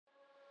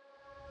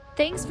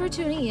Thanks for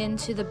tuning in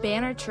to the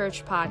Banner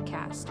Church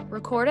podcast,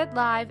 recorded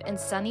live in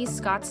sunny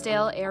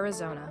Scottsdale,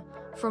 Arizona.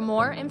 For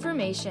more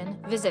information,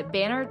 visit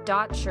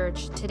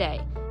banner.church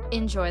today.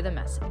 Enjoy the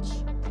message.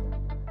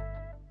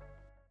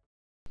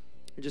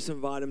 Just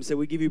invite him. Say,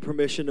 we give you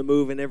permission to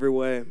move in every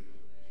way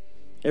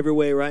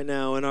right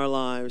now in our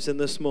lives, in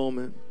this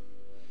moment.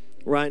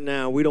 Right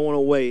now, we don't want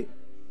to wait.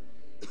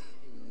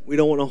 We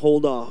don't want to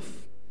hold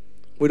off.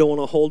 We don't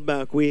want to hold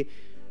back. We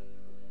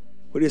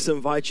just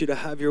invite you to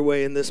have your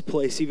way in this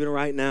place, even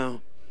right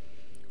now.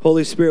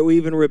 Holy Spirit, we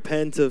even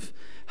repent of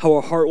how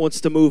our heart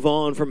wants to move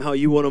on from how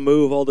you want to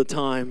move all the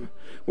time.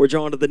 We're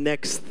drawn to the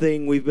next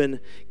thing. We've been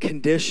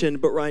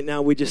conditioned, but right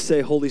now we just say,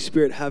 Holy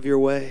Spirit, have your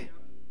way.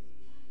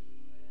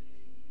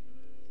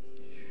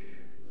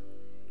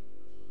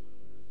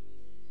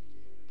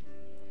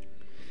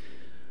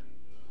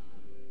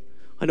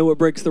 I know it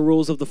breaks the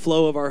rules of the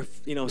flow of our,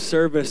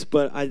 service,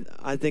 but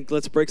I think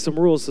let's break some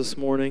rules this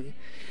morning.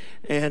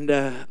 And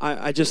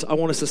I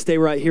want us to stay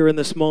right here in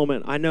this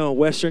moment. I know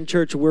Western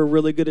Church, we're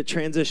really good at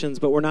transitions,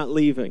 but we're not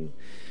leaving.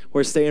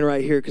 We're staying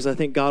right here because I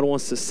think God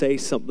wants to say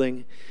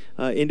something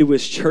into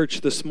his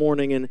church this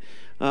morning. And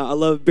I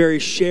love Barry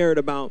shared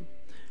about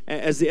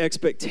as the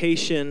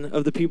expectation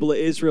of the people of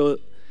Israel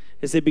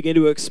as they begin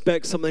to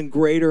expect something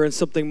greater and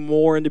something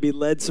more and to be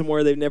led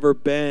somewhere they've never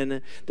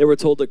been, they were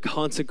told to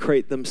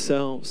consecrate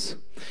themselves.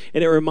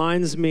 And it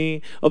reminds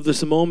me of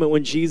this moment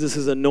when Jesus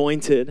is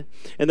anointed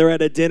and they're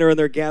at a dinner and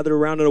they're gathered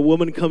around and a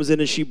woman comes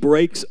in and she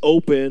breaks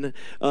open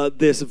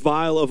this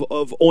vial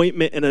of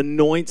ointment and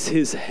anoints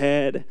his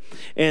head.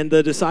 And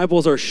the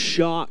disciples are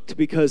shocked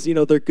because,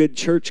 they're good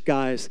church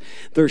guys.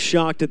 They're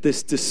shocked at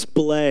this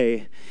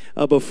display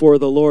before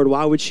the Lord.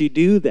 Why would she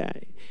do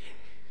that?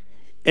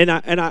 And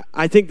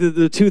I think that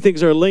the two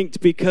things are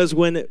linked because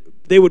when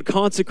they would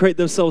consecrate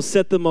themselves,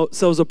 set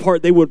themselves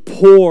apart, they would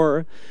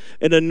pour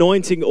an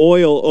anointing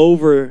oil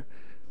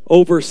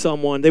over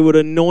someone. They would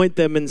anoint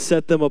them and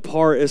set them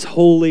apart as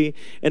holy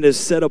and as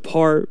set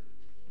apart.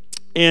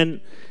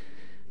 And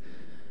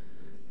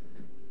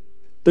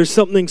there's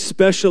something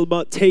special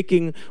about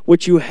taking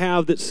what you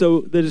have that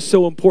is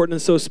so important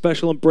and so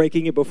special and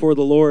breaking it before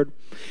the Lord.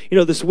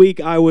 This week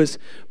I was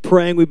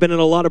praying. We've been in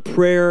a lot of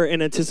prayer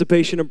and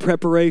anticipation and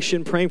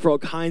preparation, praying for all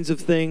kinds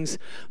of things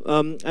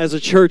as a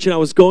church. And I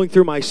was going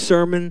through my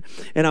sermon,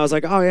 and I was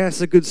like, oh, yeah,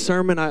 it's a good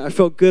sermon. I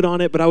felt good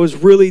on it, but I was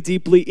really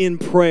deeply in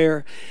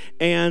prayer.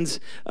 And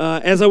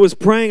as I was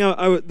praying,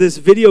 this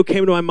video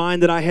came to my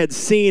mind that I had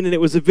seen, and it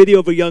was a video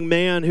of a young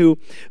man who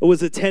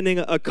was attending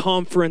a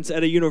conference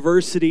at a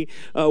university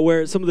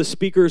where some of the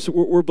speakers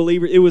were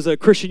believers. It was a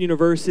Christian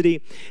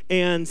university,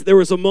 and there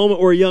was a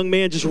moment where a young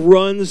man just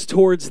runs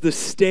towards the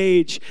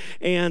stage,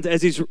 and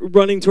as he's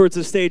running towards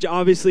the stage,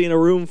 obviously in a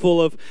room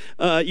full of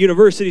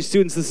university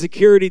students, the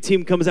security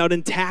team comes out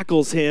and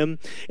tackles him,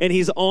 and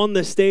he's on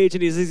the stage,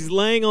 and he's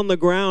laying on the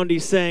ground.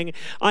 He's saying,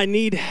 I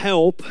need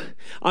help.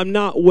 I'm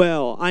not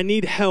well. I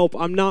need help.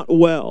 I'm not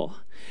well.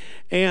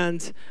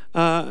 And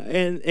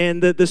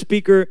the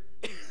speaker,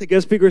 the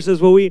guest speaker says,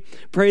 well, we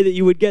pray that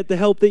you would get the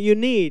help that you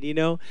need,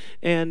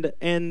 and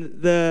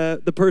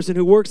the person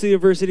who works at the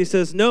university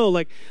says, no,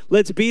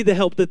 let's be the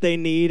help that they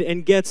need,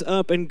 and gets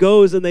up and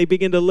goes, and they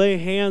begin to lay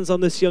hands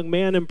on this young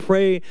man and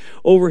pray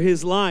over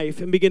his life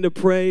and begin to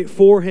pray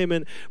for him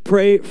and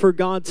pray for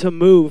God to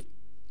move.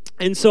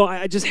 And so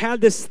I just had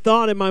this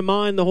thought in my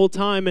mind the whole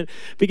time and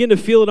began to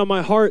feel it on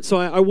my heart. So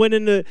I went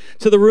into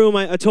the room.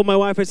 I told my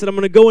wife, I said, I'm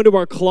going to go into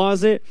our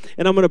closet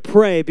and I'm going to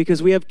pray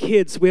because we have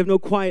kids. We have no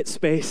quiet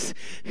space.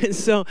 And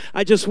so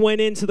I just went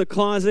into the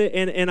closet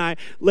and I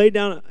laid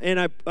down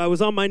and I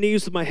was on my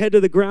knees with my head to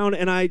the ground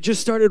and I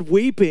just started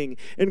weeping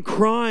and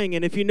crying.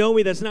 And if you know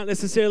me, that's not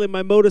necessarily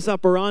my modus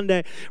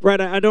operandi, right?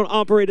 I don't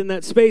operate in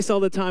that space all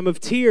the time of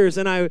tears.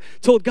 And I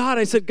told God,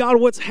 I said, God,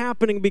 what's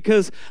happening?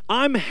 Because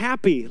I'm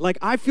happy.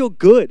 I feel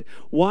good.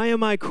 Why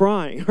am I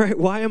crying, right?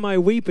 Why am I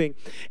weeping?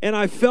 And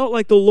I felt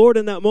like the Lord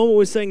in that moment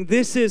was saying,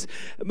 this is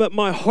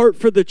my heart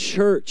for the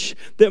church,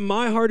 that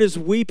my heart is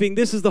weeping.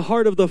 This is the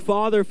heart of the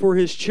Father for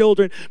his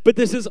children, but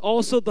this is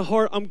also the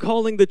heart I'm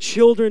calling the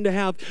children to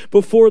have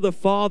before the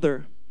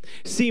Father.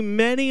 See,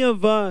 many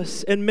of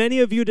us and many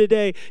of you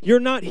today, you're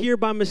not here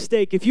by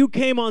mistake. If you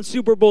came on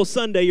Super Bowl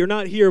Sunday, you're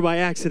not here by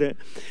accident.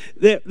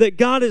 That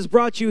God has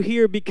brought you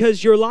here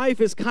because your life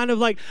is kind of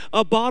like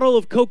a bottle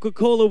of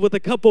Coca-Cola with a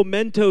couple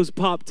Mentos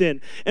popped in.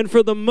 And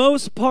for the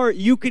most part,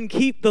 you can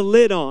keep the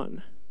lid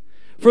on.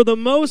 For the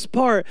most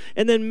part,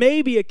 and then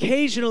maybe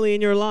occasionally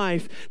in your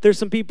life, there's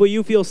some people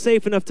you feel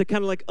safe enough to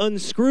kind of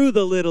unscrew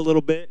the lid a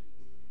little bit.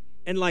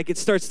 And it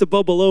starts to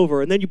bubble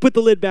over. And then you put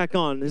the lid back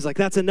on. It's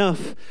that's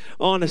enough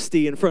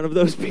honesty in front of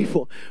those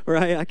people,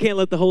 right? I can't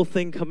let the whole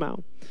thing come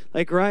out.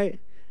 Right?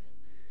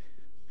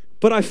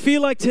 But I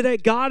feel like today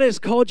God has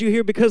called you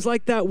here because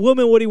like that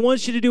woman, what he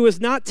wants you to do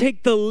is not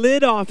take the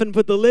lid off and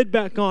put the lid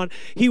back on.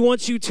 He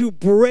wants you to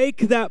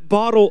break that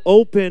bottle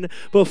open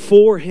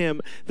before him,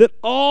 that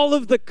all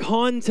of the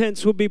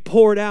contents will be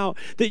poured out,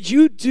 that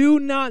you do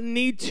not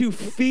need to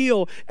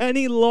feel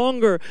any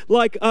longer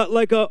like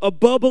a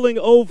bubbling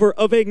over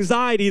of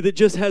anxiety that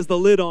just has the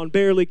lid on,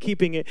 barely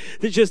keeping it.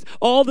 That just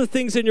all the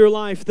things in your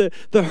life, the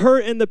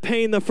hurt and the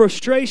pain, the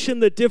frustration,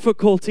 the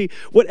difficulty,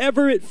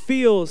 whatever it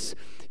feels.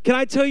 Can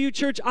I tell you,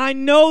 church, I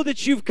know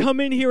that you've come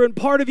in here and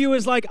part of you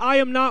is like, I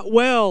am not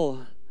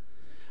well.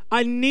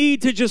 I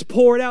need to just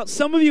pour it out.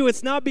 Some of you,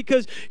 it's not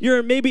because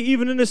you're maybe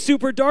even in a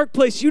super dark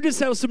place. You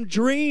just have some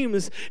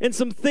dreams and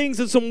some things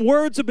and some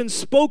words have been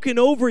spoken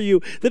over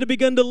you that have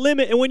begun to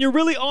limit. And when you're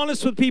really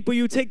honest with people,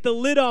 you take the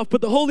lid off.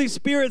 But the Holy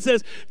Spirit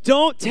says,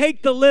 don't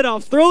take the lid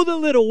off. Throw the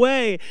lid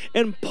away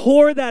and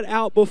pour that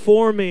out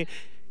before me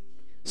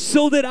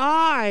so that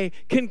I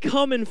can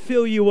come and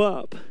fill you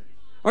up.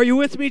 Are you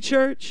with me,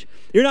 church?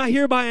 You're not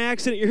here by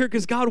accident. You're here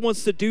because God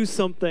wants to do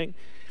something.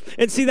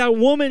 And see, that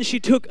woman, she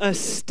took a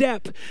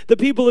step. The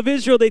people of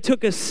Israel, they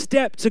took a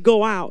step to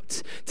go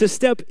out, to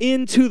step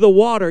into the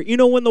water. You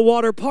know when the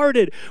water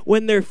parted?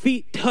 When their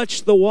feet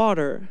touched the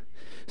water.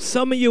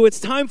 Some of you, it's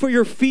time for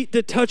your feet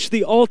to touch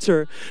the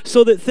altar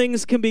so that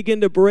things can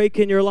begin to break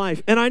in your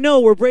life. And I know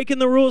we're breaking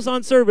the rules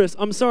on service.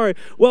 I'm sorry.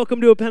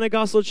 Welcome to a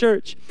Pentecostal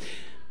church.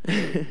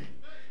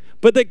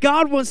 But that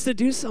God wants to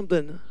do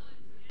something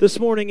this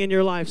morning in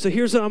your life. So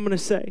here's what I'm going to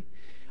say.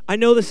 I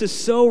know this is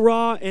so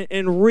raw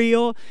and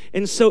real,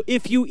 and so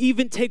if you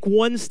even take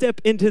one step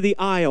into the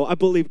aisle, I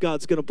believe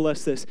God's going to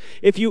bless this.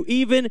 If you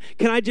even,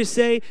 can I just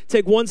say,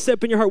 take one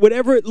step in your heart,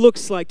 whatever it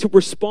looks like to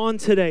respond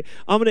today,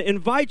 I'm going to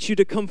invite you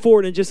to come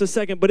forward in just a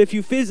second. But if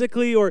you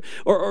physically or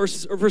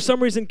for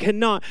some reason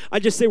cannot, I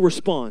just say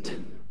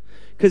respond,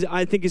 because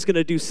I think He's going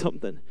to do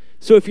something.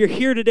 So if you're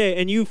here today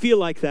and you feel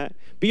like that,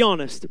 be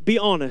honest. Be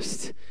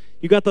honest.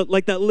 You got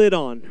that lid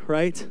on,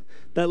 right?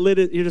 That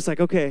lid, you're just like,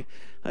 okay,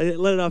 I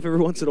let it off every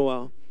once in a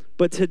while.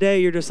 But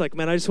today you're just like,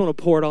 man, I just want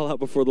to pour it all out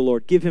before the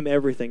Lord. Give Him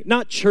everything.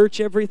 Not church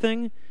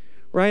everything,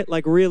 right?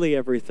 Like really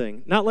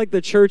everything. Not like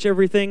the church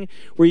everything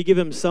where you give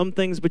Him some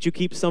things but you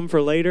keep some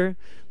for later.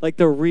 Like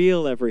the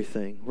real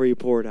everything where you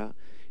pour it out.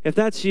 If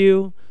that's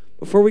you,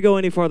 before we go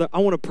any farther, I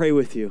want to pray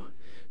with you.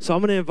 So I'm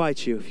going to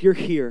invite you. If you're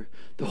here,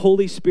 the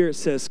Holy Spirit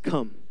says,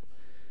 come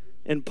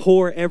and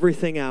pour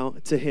everything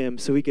out to Him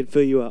so He can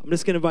fill you up. I'm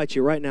just going to invite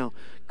you right now.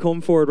 Come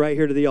forward right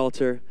here to the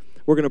altar.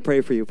 We're going to pray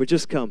for you, but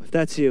just come. If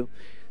that's you,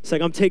 it's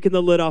like I'm taking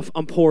the lid off,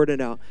 I'm pouring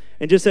it out.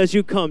 And just as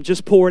you come,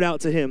 just pour it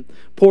out to Him.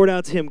 Pour it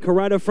out to Him. Come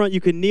right up front.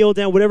 You can kneel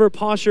down. Whatever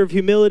posture of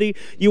humility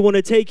you want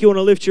to take, you want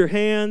to lift your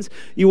hands,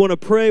 you want to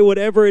pray,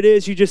 whatever it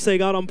is, you just say,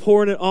 God, I'm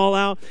pouring it all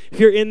out. If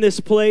you're in this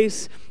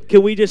place,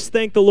 can we just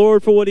thank the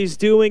Lord for what He's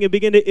doing and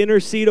begin to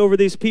intercede over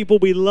these people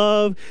we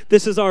love?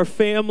 This is our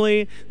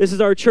family. This is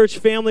our church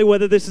family,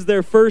 whether this is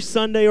their first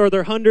Sunday or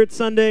their 100th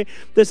Sunday.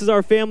 This is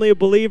our family of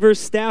believers.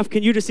 Staff,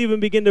 can you just even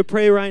begin to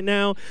pray right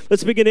now?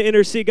 Let's begin to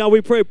intercede. God,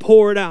 we pray,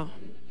 pour it out.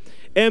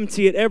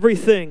 Empty it,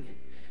 everything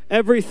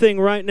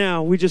right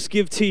now we just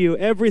give to You.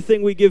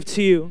 Everything we give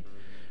to You.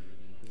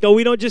 God,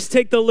 we don't just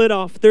take the lid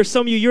off. There's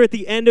some of you, you're at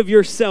the end of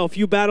yourself.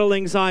 You battle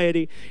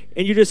anxiety,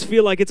 and you just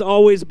feel like it's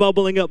always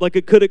bubbling up, like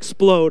it could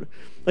explode.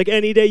 Like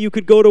any day you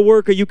could go to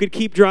work or you could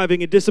keep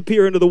driving and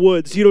disappear into the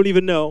woods. You don't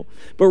even know.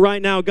 But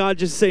right now, God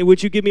just saying,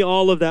 would You give me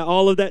all of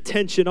that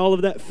tension, all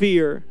of that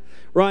fear.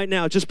 Right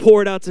now, just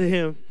pour it out to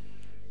Him.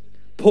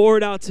 Pour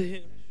it out to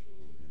Him.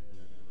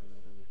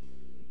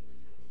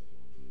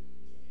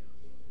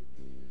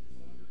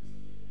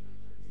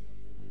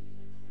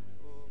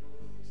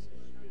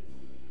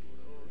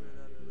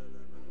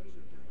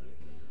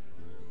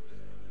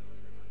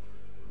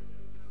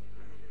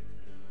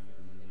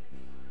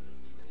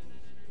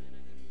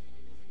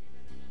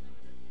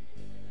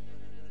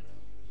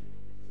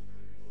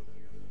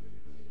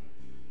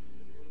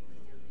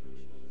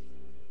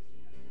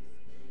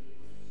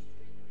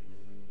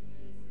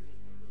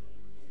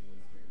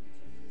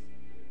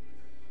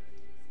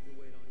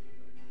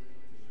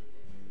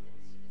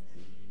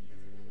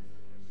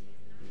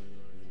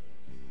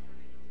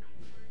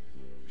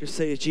 Just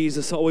say,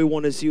 Jesus, all we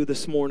want is You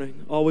this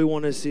morning. All we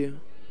want is You.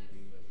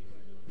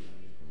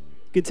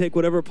 You can take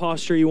whatever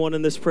posture you want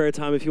in this prayer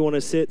time. If you want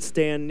to sit,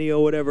 stand,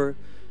 kneel, whatever.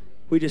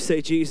 We just say,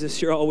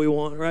 Jesus, You're all we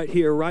want right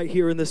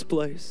here in this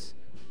place.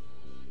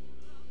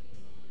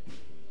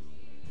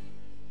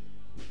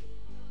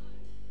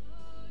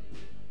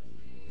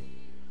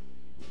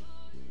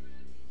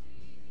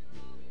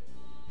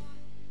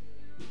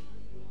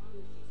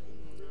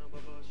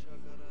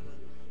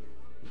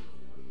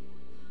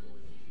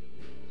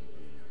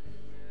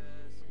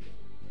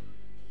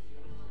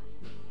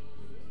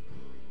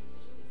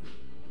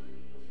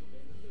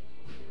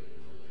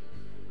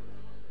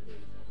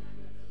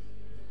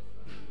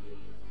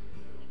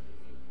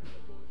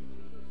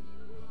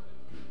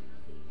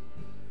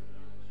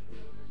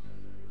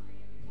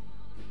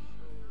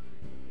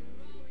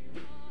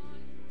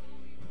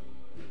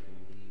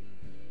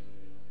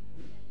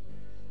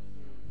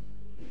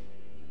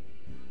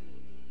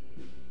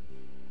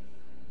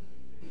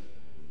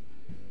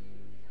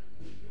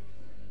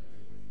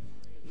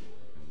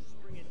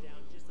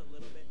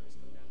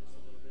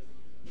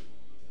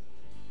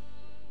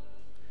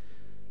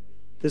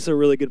 This is a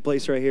really good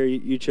place right here.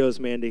 You chose,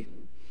 Mandy.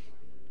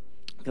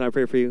 Can I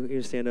pray for you?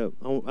 You stand up.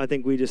 I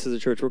think we just as a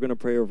church, we're going to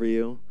pray over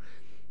you.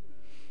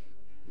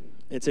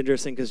 It's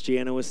interesting because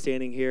Gianna was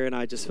standing here, and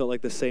I just felt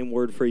like the same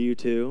word for you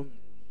too.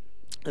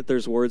 That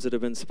there's words that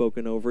have been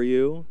spoken over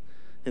you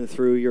and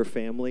through your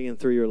family and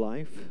through your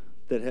life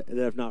that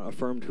have not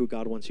affirmed who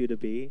God wants you to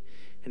be.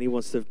 And he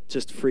wants to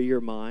just free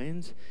your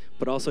mind,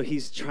 but also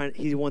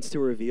he wants to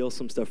reveal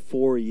some stuff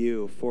for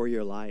you, for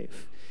your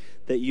life,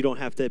 that you don't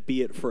have to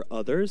be it for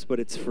others, but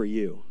it's for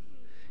you.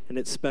 And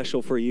it's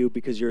special for you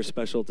because you're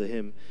special to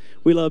him.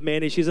 We love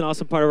Mandy. She's an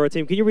awesome part of our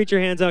team. Can you reach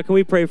your hands out? Can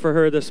we pray for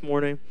her this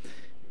morning?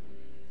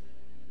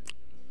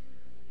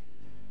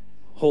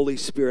 Holy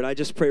Spirit, I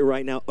just pray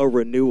right now a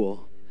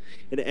renewal,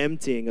 an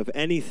emptying of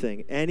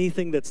anything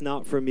that's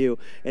not from you,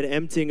 an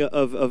emptying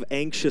of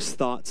anxious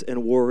thoughts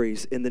and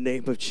worries in the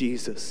name of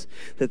Jesus.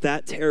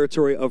 That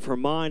territory of her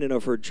mind and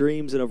of her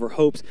dreams and of her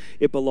hopes,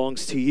 it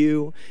belongs to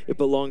you. It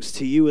belongs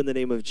to you in the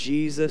name of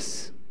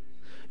Jesus.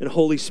 And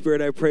Holy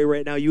Spirit, I pray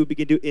right now you would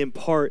begin to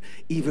impart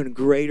even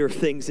greater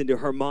things into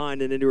her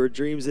mind and into her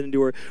dreams and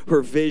into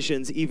her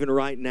visions even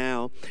right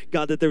now.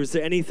 God, that there was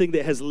anything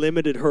that has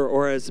limited her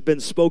or has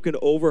been spoken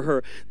over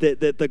her,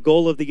 that the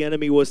goal of the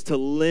enemy was to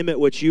limit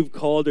what you've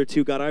called her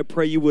to. God, I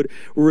pray you would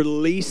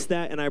release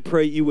that, and I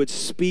pray you would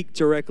speak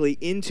directly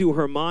into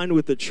her mind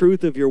with the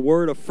truth of your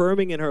word,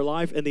 affirming in her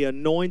life and the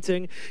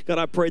anointing. God,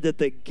 I pray that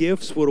the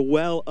gifts would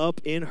well up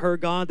in her,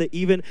 God, that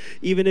even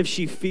if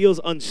she feels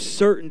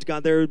uncertain,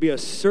 God, there would be a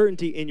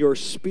certainty in your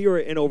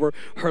spirit and over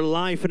her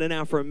life and an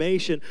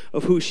affirmation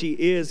of who she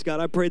is. God,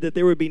 I pray that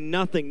there would be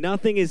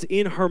nothing is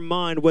in her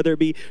mind, whether it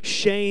be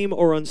shame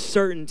or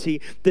uncertainty,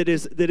 that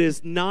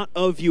is not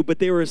of you, but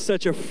there is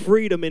such a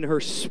freedom in her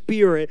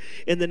spirit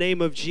in the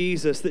name of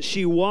Jesus, that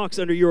she walks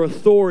under your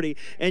authority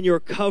and your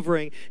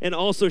covering, and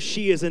also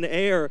she is an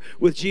heir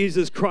with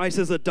Jesus Christ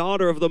as a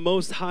daughter of the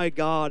Most High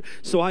God.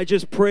 So I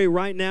just pray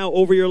right now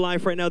over your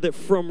life right now, that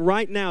from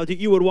right now that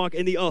you would walk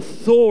in the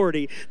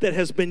authority that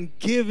has been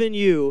given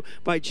you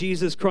by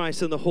Jesus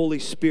Christ and the Holy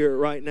Spirit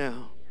right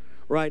now.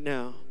 Right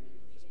now.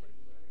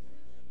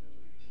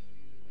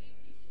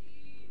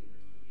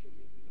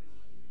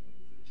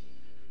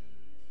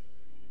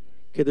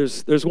 Okay,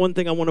 there's one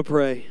thing I want to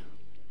pray.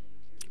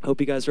 I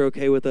hope you guys are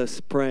okay with us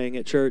praying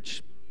at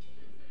church.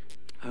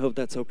 I hope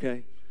that's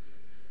okay.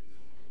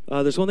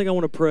 There's one thing I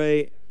want to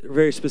pray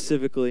very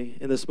specifically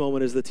in this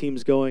moment as the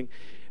team's going,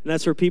 and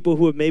that's for people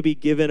who have maybe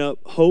given up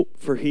hope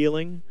for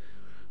healing,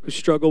 who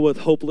struggle with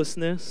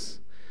hopelessness.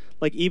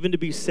 Like, even to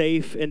be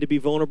safe and to be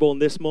vulnerable in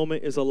this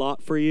moment is a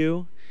lot for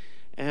you.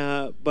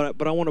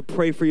 But I want to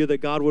pray for you that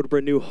God would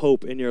renew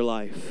hope in your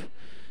life.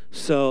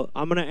 So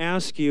I'm going to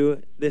ask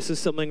you, this is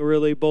something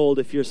really bold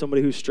if you're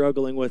somebody who's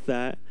struggling with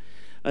that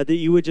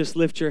you would just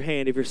lift your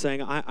hand if you're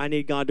saying, I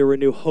need God to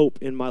renew hope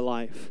in my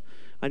life.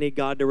 I need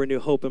God to renew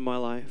hope in my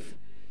life.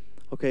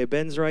 Okay,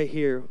 Ben's right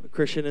here.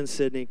 Christian and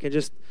Sydney. Can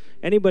just,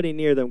 anybody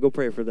near them, go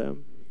pray for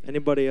them.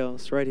 Anybody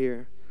else? Right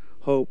here.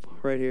 Hope,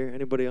 right here.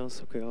 Anybody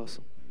else? Okay,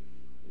 awesome.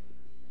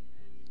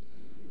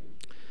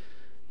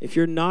 If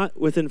you're not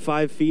within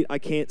 5 feet, I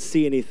can't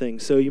see anything,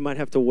 so you might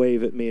have to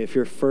wave at me if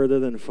you're further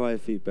than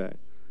 5 feet back.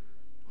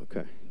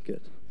 Okay,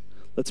 good.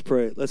 Let's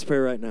pray. Let's pray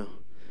right now.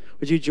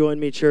 Would you join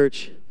me,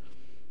 church?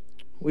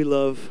 We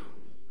love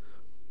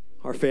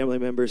our family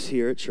members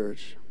here at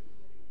church.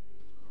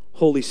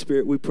 Holy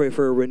Spirit, we pray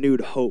for a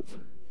renewed hope.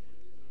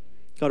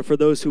 God, for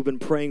those who've been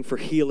praying for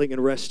healing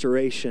and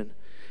restoration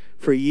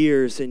for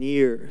years and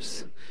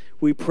years,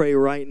 we pray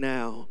right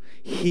now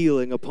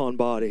healing upon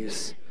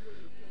bodies.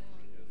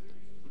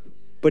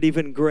 But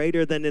even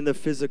greater than in the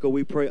physical,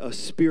 we pray a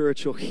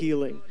spiritual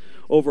healing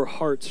over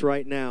hearts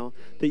right now,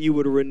 that you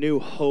would renew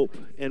hope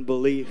and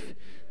belief,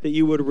 that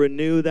you would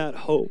renew that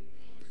hope.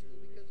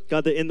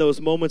 God, that in those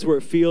moments where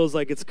it feels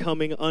like it's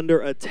coming under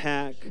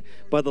attack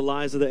by the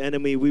lies of the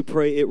enemy, we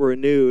pray it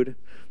renewed,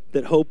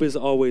 that hope is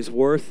always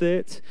worth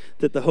it,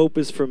 that the hope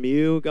is from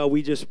you. God,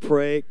 we just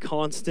pray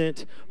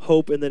constant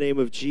hope in the name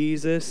of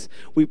Jesus.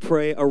 We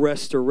pray a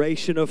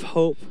restoration of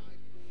hope.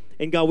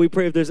 And God, we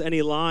pray if there's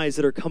any lies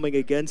that are coming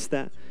against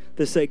that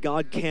say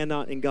God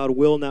cannot and God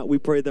will not, we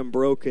pray them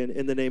broken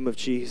in the name of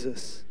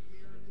Jesus.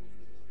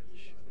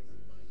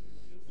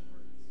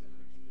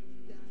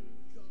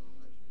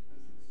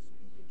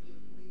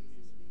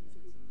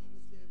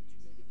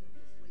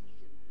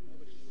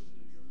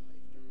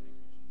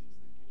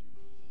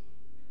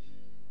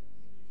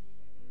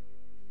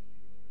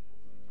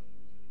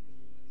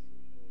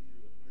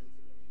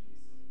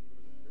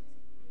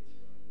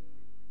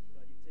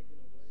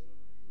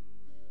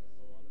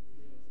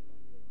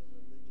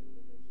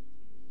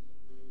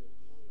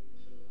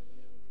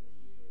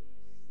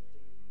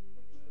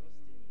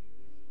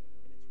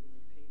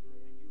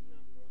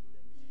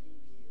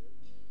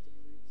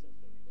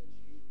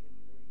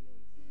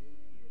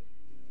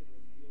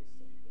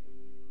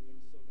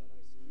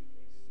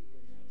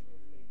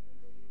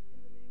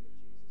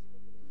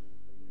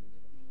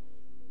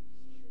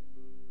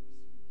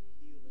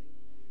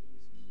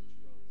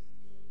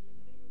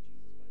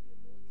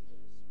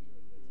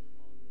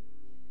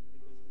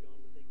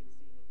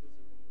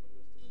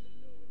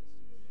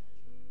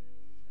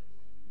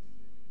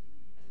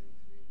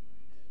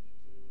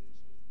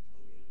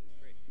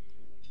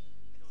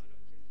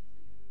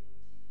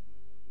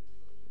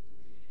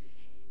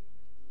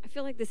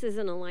 feel like this is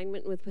in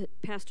alignment with what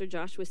Pastor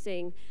Josh was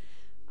saying.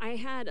 I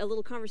had a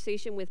little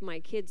conversation with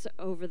my kids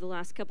over the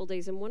last couple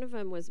days, and one of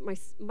them was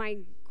my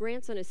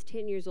grandson is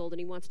 10 years old, and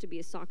he wants to be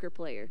a soccer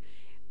player.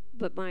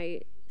 But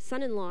my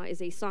son-in-law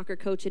is a soccer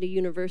coach at a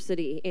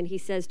university, and he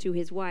says to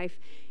his wife,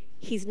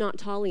 he's not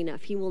tall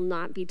enough. He will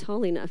not be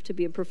tall enough to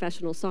be a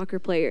professional soccer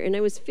player. And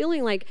I was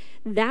feeling like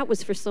that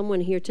was for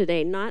someone here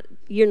today. Not,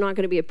 you're not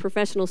going to be a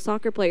professional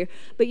soccer player,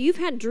 but you've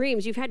had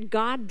dreams. You've had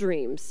God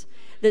dreams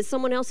that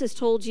someone else has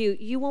told you,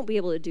 you won't be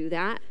able to do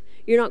that.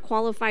 You're not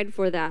qualified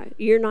for that.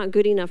 You're not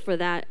good enough for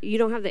that. You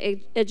don't have the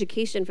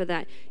education for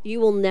that.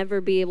 You will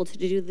never be able to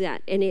do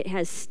that. And it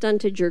has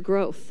stunted your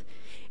growth.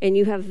 And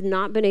you have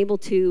not been able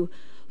to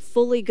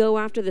fully go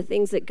after the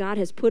things that God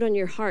has put on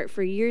your heart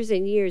for years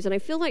and years. And I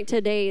feel like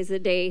today is the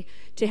day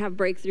to have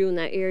breakthrough in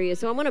that area.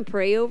 So I want to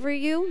pray over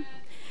you.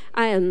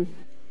 I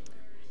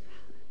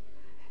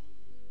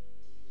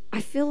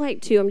feel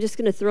like, too, I'm just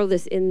going to throw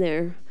this in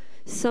there.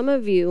 Some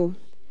of you,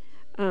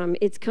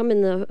 it's come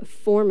in the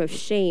form of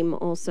shame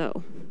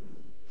also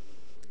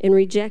and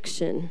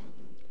rejection.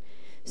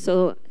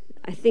 So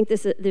I think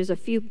there's a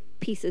few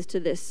pieces to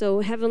this. So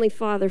Heavenly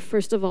Father,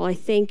 first of all, I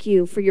thank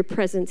you for your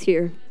presence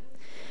here.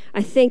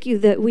 I thank you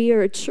that we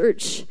are a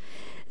church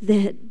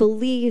that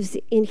believes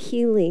in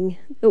healing,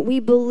 that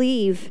we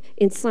believe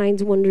in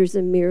signs, wonders,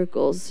 and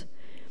miracles.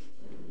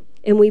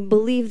 And we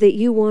believe that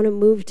you want to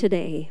move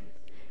today.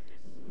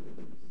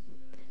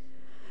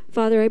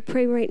 Father, I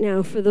pray right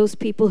now for those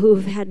people who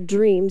have had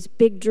dreams,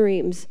 big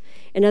dreams,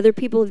 and other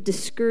people have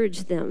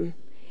discouraged them,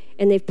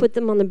 and they've put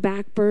them on the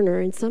back burner,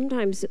 and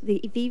sometimes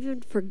they've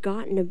even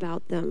forgotten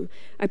about them.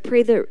 I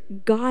pray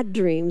that God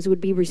dreams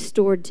would be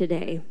restored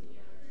today.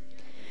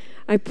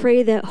 I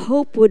pray that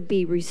hope would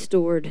be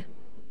restored.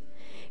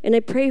 And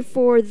I pray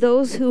for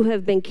those who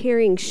have been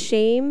carrying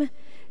shame,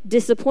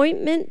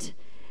 disappointment,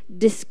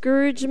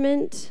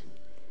 discouragement,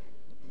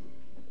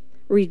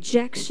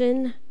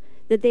 rejection,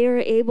 that they are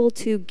able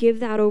to give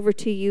that over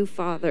to you,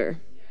 Father.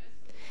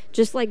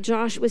 Just like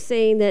Josh was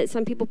saying that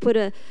some people put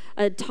a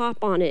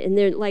top on it and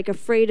they're like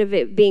afraid of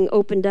it being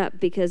opened up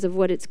because of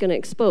what it's going to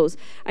expose.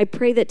 I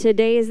pray that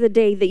today is the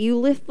day that you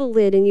lift the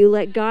lid and you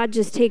let God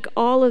just take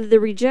all of the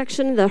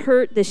rejection, the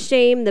hurt, the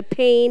shame, the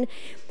pain.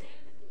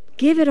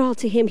 Give it all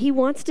to him. He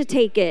wants to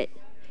take it.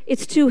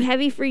 It's too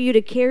heavy for you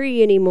to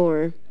carry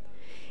anymore.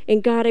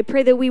 And God, I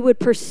pray that we would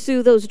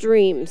pursue those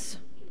dreams.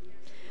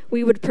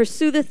 We would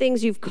pursue the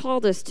things you've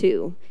called us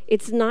to.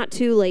 It's not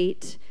too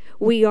late.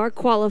 We are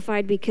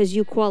qualified because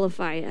you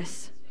qualify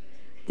us.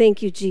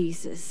 Thank you,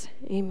 Jesus.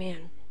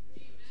 Amen.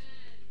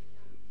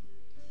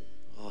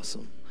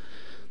 Awesome.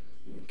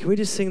 Can we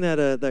just sing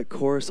that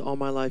chorus, All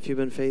My Life You've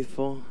Been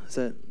Faithful? Is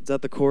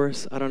that the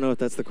chorus? I don't know if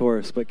that's the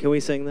chorus, but can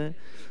we sing that?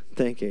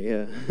 Thank you,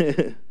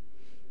 yeah.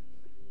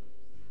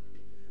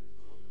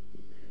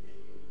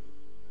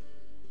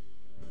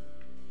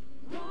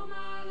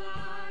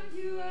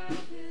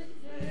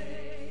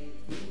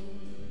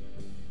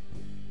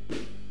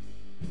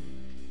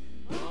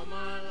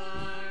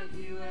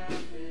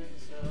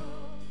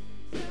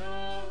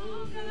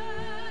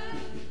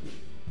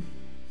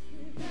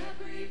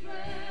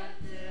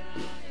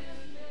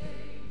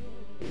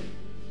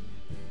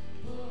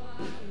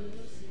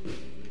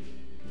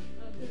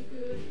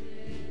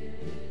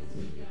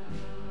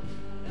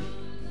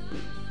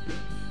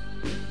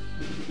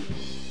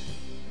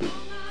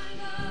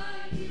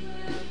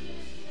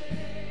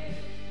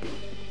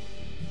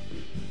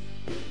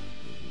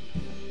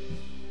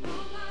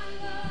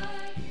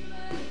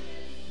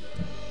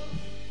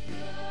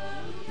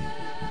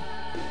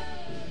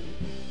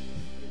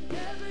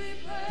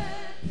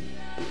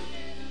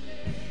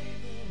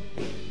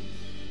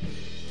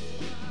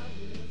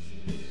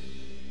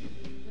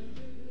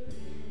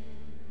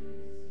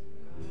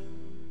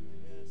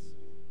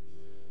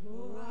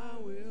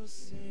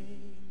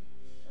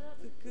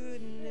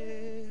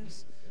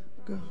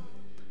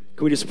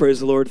 Can we just praise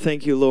the Lord?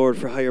 Thank you, Lord,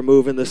 for how you're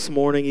moving this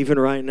morning, even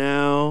right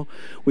now.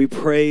 We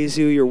praise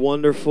you. You're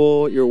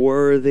wonderful. You're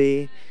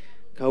worthy.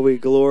 God, we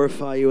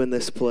glorify you in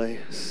this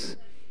place.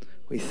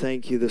 We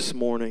thank you this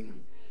morning.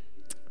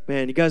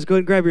 Man, you guys go ahead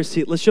and grab your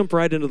seat. Let's jump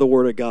right into the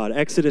Word of God.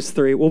 Exodus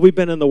 3. Well, we've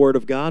been in the Word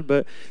of God,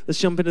 but let's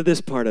jump into this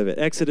part of it.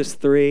 Exodus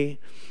 3.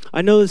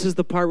 I know this is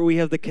the part where we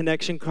have the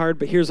connection card,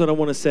 but here's what I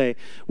want to say.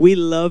 We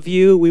love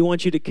you. We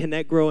want you to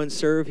connect, grow, and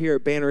serve here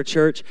at Banner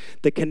Church.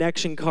 The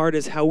connection card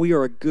is how we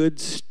are a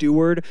good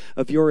steward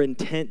of your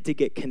intent to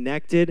get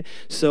connected.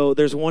 So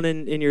there's one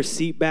in your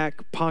seat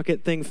back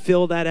pocket thing.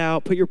 Fill that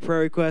out. Put your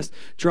prayer request.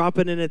 Drop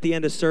it in at the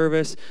end of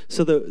service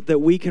so that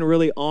we can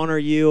really honor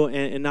you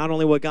and not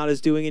only what God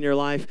is doing in your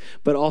life,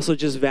 but also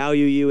just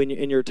value you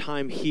in your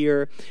time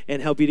here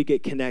and help you to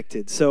get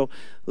connected. So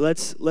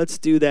let's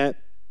do that.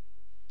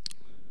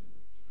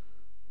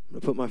 I'm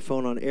going to put my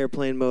phone on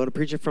airplane mode. I'm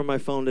preaching from my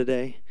phone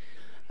today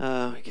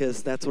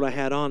because that's what I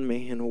had on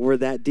me, and we're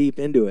that deep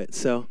into it.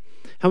 So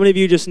how many of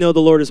you just know the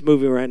Lord is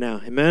moving right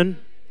now? Amen?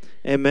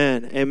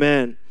 Amen.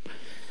 Amen.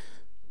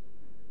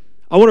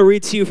 I want to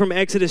read to you from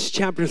Exodus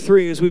chapter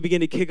 3 as we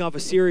begin to kick off a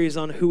series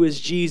on who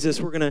is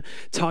Jesus. We're going to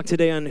talk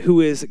today on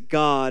who is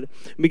God,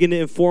 and begin to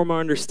inform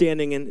our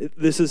understanding. And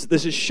this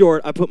is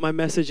short. I put my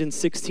message in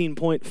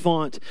 16-point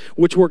font,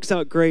 which works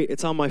out great.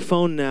 It's on my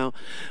phone now,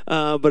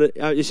 but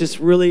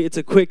it's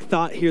a quick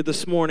thought here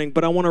this morning.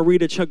 But I want to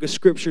read a chunk of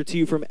scripture to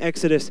you from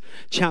Exodus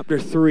chapter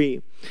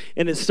 3.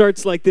 And it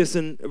starts like this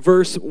in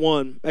verse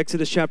 1,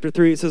 Exodus chapter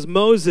 3. It says,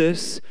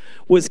 Moses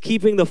was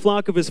keeping the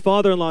flock of his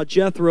father-in-law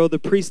Jethro, the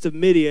priest of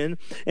Midian,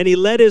 and he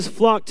led his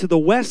flock to the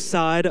west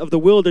side of the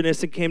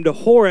wilderness and came to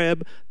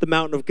Horeb, the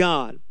mountain of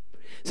God.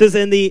 It says,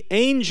 and the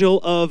angel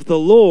of the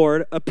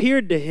Lord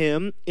appeared to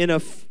him in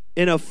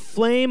a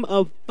flame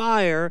of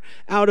fire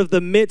out of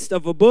the midst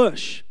of a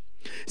bush.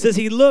 It says,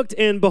 he looked,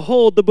 and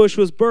behold, the bush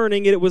was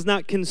burning, and it was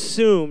not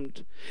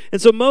consumed.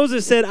 And so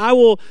Moses said, I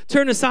will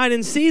turn aside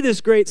and see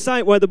this great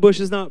sight, why the bush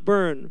is not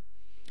burned.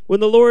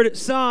 When the Lord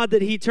saw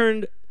that he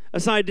turned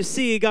aside to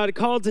see, God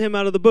called to him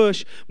out of the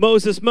bush,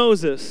 Moses,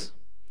 Moses.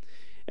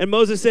 And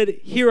Moses said,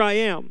 here I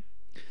am.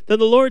 Then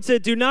the Lord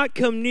said, do not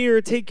come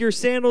near, take your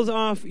sandals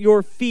off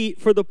your feet,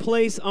 for the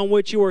place on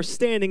which you are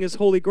standing is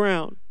holy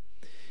ground.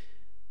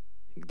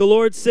 The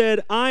Lord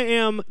said, I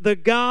am the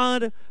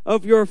God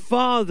of your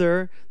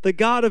father, the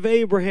God of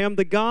Abraham,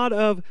 the God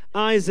of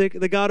Isaac,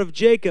 the God of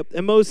Jacob.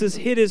 And Moses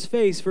hid his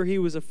face, for he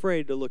was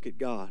afraid to look at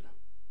God.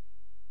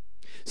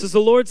 So the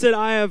Lord said,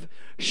 I have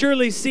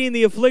surely seen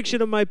the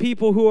affliction of my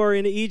people who are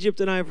in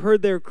Egypt, and I have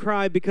heard their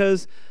cry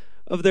because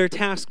of their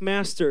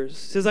taskmasters.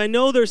 It says, I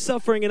know their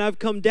suffering, and I've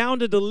come down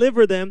to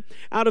deliver them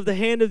out of the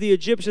hand of the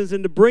Egyptians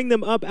and to bring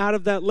them up out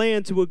of that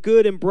land to a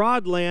good and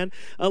broad land,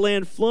 a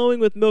land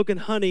flowing with milk and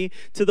honey,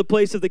 to the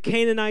place of the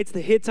Canaanites,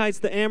 the Hittites,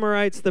 the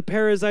Amorites, the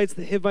Perizzites,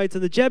 the Hivites,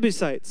 and the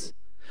Jebusites.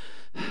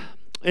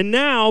 And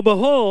now,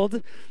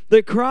 behold,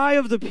 the cry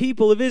of the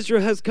people of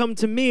Israel has come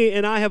to me,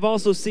 and I have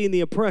also seen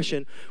the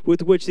oppression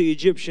with which the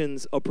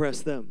Egyptians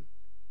oppress them.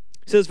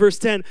 It says, verse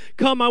 10,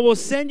 come, I will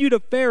send you to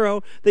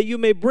Pharaoh, that you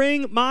may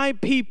bring my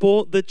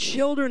people, the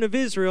children of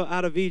Israel,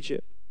 out of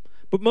Egypt.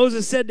 But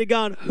Moses said to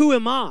God, who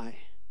am I,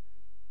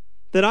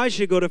 that I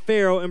should go to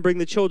Pharaoh and bring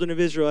the children of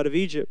Israel out of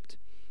Egypt?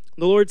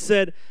 The Lord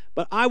said,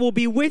 but I will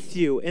be with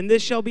you, and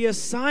this shall be a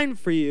sign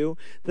for you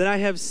that I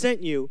have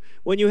sent you.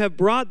 When you have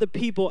brought the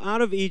people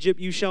out of Egypt,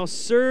 you shall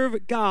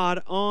serve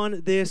God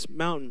on this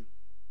mountain.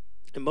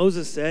 And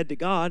Moses said to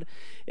God,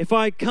 if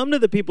I come to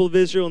the people of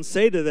Israel and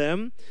say to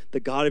them, the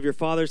God of your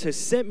fathers has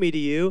sent me to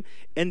you,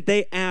 and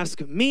they ask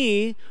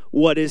me,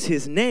 what is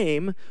his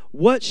name?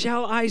 What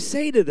shall I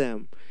say to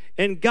them?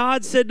 And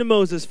God said to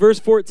Moses, verse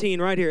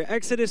 14 right here,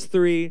 Exodus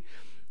 3,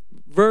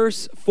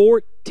 verse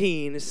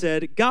 14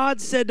 said,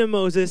 God said to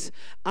Moses,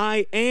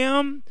 I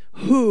am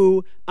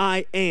who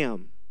I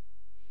am.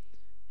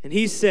 And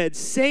he said,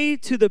 say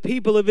to the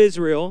people of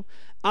Israel,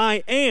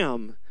 I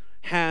am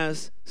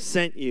has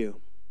sent you.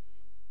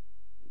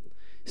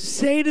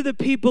 Say to the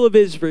people of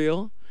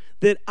Israel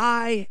that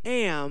I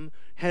am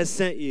has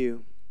sent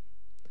you.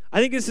 I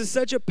think this is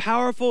such a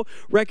powerful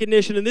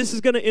recognition, and this is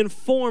going to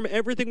inform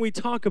everything we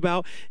talk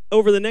about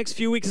over the next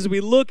few weeks as we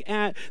look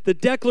at the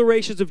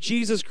declarations of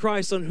Jesus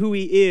Christ on who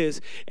he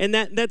is. And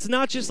that's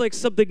not just like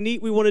something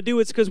neat we want to do.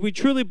 It's because we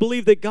truly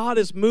believe that God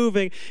is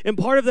moving, and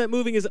part of that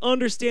moving is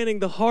understanding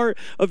the heart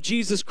of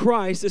Jesus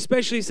Christ,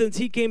 especially since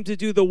he came to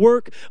do the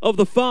work of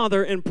the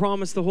Father and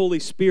promised the Holy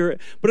Spirit.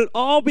 But it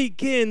all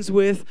begins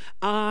with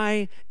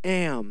I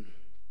am.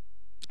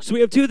 So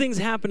we have two things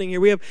happening here.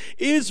 We have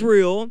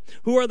Israel,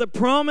 who are the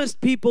promised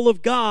people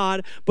of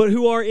God, but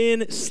who are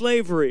in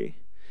slavery.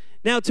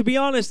 Now, to be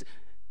honest,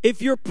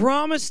 if you're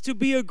promised to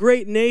be a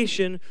great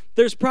nation,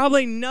 there's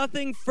probably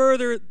nothing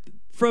further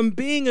from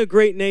being a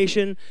great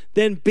nation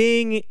than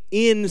being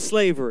in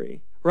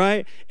slavery,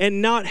 right?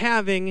 And not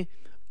having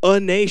a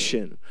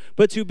nation,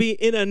 but to be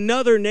in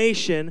another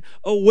nation,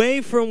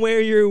 away from where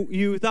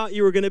you thought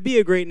you were going to be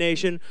a great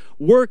nation,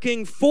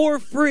 working for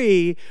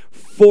free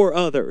for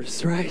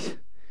others, right?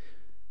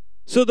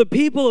 So the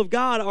people of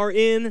God are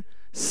in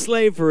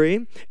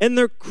slavery, and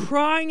they're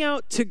crying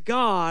out to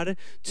God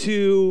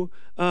to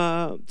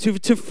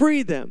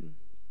free them.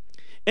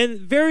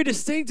 And very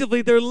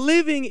distinctively, they're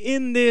living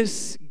in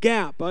this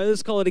gap.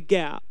 Let's call it a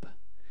gap.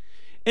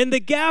 And the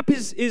gap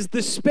is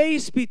the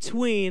space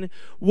between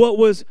what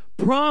was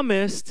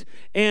promised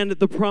and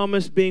the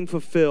promise being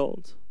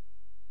fulfilled.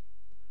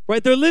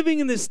 Right? They're living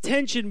in this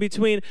tension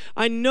between,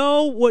 I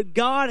know what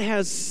God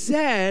has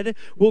said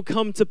will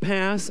come to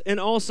pass, and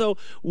also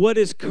what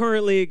is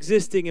currently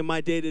existing in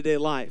my day-to-day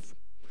life.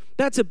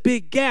 That's a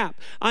big gap.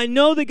 I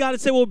know that God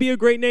has said we'll be a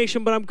great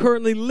nation, but I'm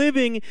currently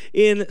living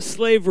in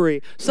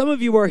slavery. Some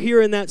of you are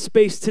here in that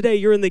space today.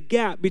 You're in the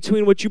gap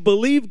between what you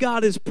believe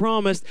God has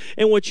promised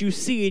and what you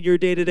see in your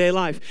day-to-day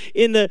life.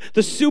 In the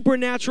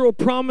supernatural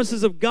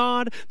promises of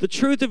God, the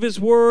truth of his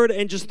word,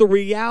 and just the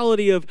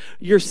reality of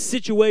your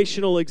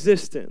situational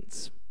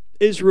existence.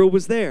 Israel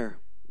was there.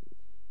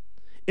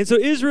 And so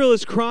Israel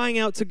is crying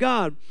out to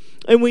God.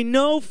 And we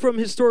know from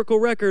historical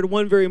record,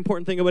 one very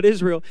important thing about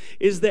Israel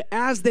is that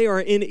as they are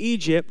in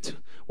Egypt,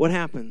 what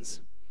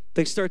happens?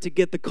 They start to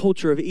get the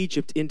culture of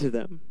Egypt into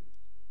them.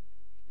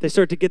 They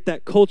start to get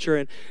that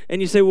culture.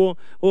 And you say, well,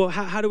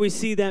 how do we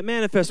see that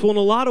manifest? Well, in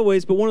a lot of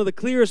ways, but one of the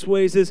clearest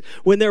ways is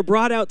when they're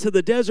brought out to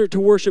the desert to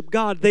worship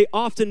God, they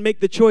often make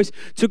the choice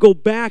to go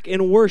back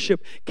and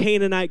worship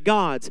Canaanite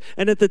gods.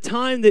 And at the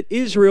time that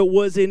Israel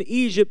was in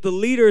Egypt, the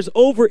leaders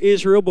over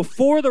Israel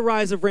before the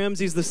rise of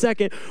Ramses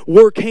II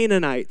were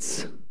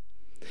Canaanites.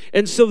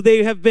 And so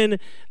they have been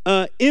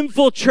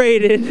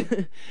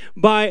infiltrated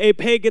by a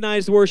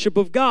paganized worship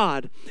of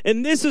God.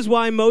 And this is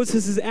why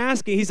Moses is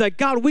asking. He's like,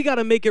 God, we got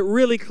to make it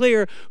really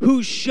clear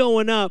who's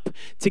showing up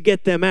to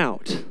get them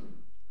out.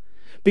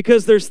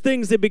 Because there's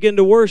things they begin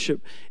to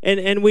worship.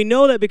 And we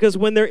know that because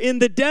when they're in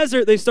the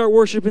desert, they start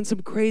worshiping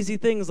some crazy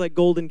things like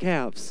golden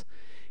calves.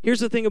 Here's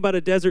the thing about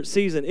a desert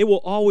season. It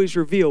will always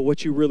reveal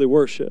what you really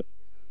worship.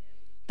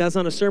 That's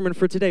not a sermon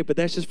for today, but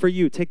that's just for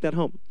you. Take that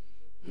home.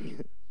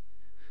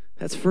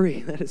 That's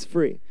free. That is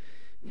free.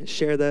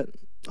 Share that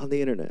on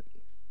the internet.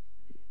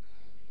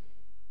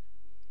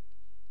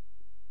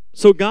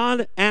 So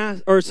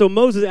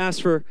Moses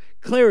asked for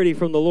clarity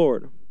from the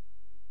Lord.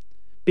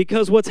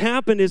 Because what's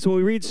happened is when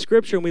we read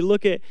Scripture and we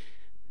look at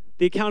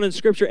the account in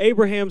Scripture,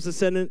 Abraham's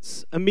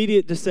descendants,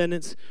 immediate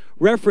descendants,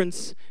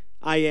 reference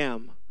I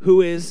am,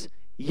 who is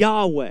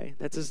Yahweh.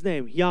 That's his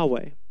name,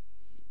 Yahweh.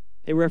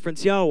 They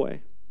reference Yahweh.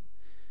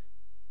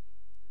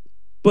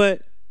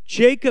 But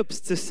Jacob's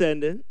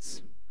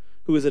descendants,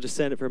 who is a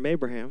descendant from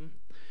Abraham,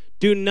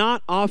 do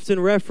not often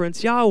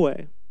reference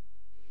Yahweh.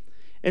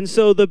 And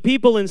so the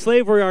people in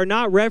slavery are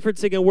not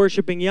referencing and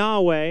worshiping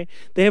Yahweh.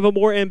 They have a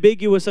more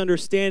ambiguous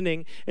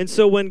understanding. And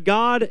so when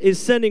God is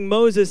sending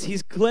Moses,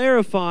 he's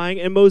clarifying,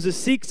 and Moses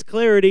seeks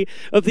clarity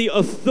of the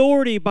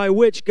authority by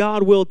which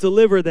God will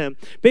deliver them.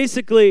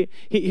 Basically,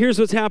 here's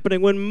what's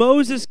happening. When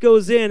Moses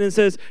goes in and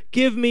says,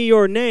 give me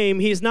your name,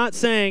 he's not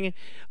saying,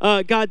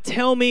 God,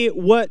 tell me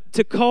what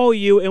to call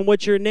you and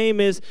what your name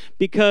is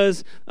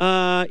because,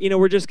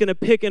 we're just going to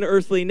pick an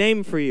earthly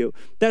name for you.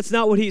 That's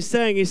not what he's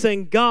saying. He's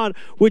saying, God,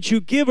 would you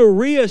give a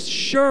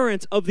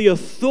reassurance of the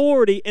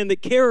authority and the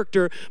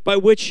character by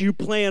which you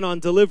plan on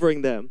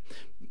delivering them?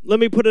 Let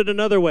me put it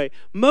another way.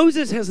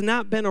 Moses has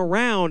not been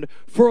around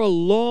for a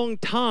long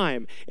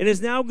time and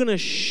is now going to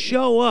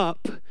show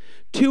up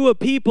to a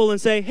people and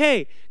say,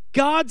 hey,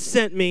 God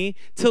sent me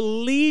to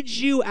lead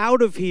you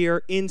out of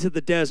here into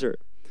the desert.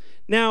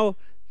 Now,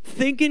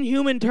 think in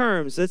human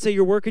terms. Let's say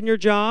you're working your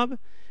job,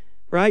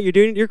 right?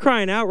 You're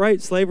crying out, right?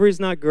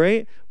 Slavery's not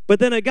great. But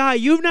then a guy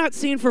you've not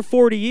seen for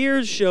 40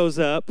 years shows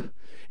up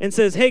and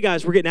says, hey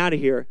guys, we're getting out of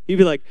here. You'd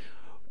be like,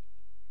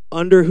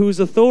 under whose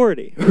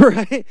authority,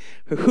 right?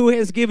 Who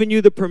has given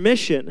you the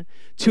permission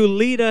to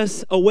lead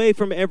us away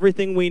from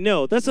everything we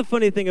know? That's the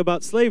funny thing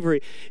about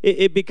slavery.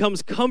 It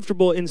becomes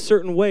comfortable in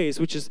certain ways,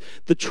 which is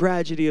the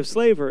tragedy of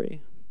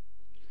slavery.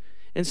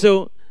 And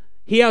so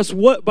he asks,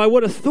 by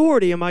what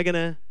authority am I going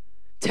to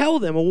tell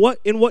them? And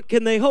in what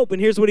can they hope?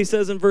 And here's what he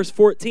says in verse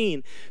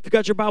 14. If you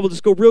got your Bible,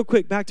 just go real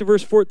quick back to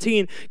verse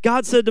 14.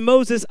 God said to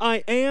Moses,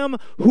 I am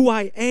who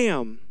I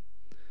am.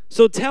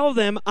 So tell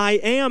them, I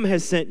am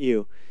has sent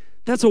you.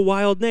 That's a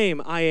wild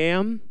name, I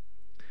am,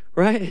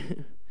 right?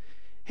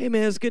 Hey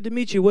man, it's good to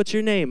meet you. What's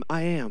your name?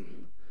 I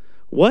am.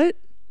 What?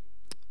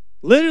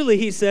 Literally,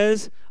 he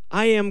says,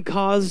 I am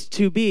caused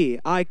to be.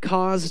 I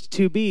caused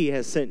to be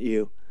has sent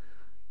you.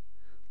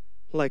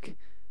 Like,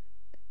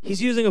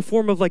 he's using a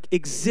form of like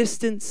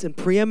existence and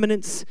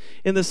preeminence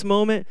in this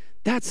moment.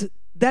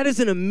 That is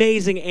an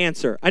amazing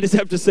answer. I just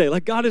have to say,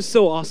 like, God is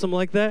so awesome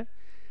like that.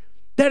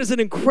 That is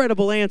an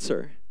incredible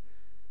answer.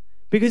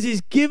 Because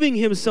he's giving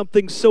him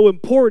something so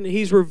important.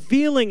 He's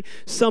revealing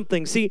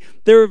something. See,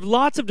 there are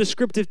lots of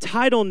descriptive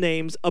title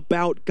names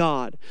about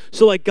God.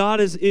 So like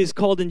God is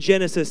called in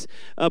Genesis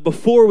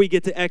before we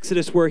get to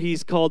Exodus where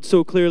he's called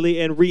so clearly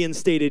and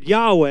reinstated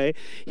Yahweh.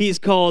 He's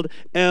called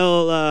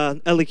El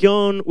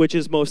Elyon, which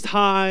is Most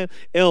High.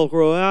 El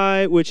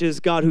Roi, which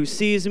is God who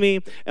sees me.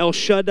 El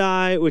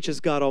Shaddai, which is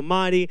God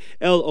Almighty.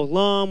 El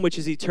Olam, which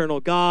is eternal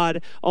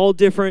God. All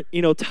different,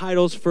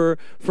 titles for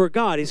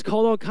God. He's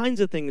called all kinds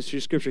of things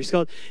through Scripture. He's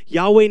called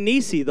Yahweh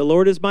Nisi, the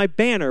Lord is my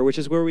banner, which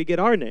is where we get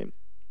our name.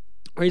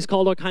 Or he's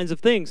called all kinds of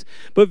things.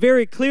 But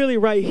very clearly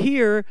right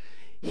here,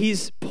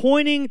 he's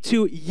pointing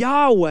to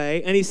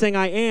Yahweh, and he's saying,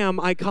 I am,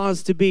 I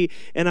cause to be,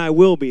 and I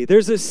will be.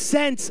 There's a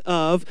sense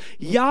of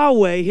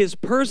Yahweh, his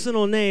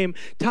personal name,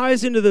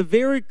 ties into the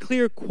very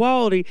clear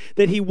quality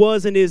that he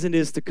was and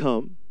is to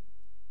come.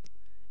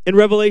 In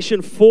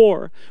Revelation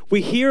 4, we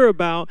hear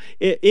about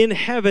in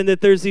heaven that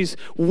there's these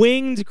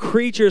winged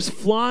creatures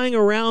flying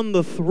around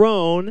the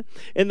throne,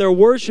 and they're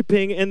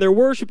worshiping, and their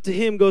worship to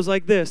him goes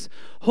like this.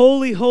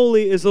 Holy,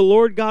 holy is the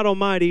Lord God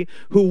Almighty,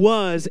 who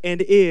was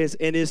and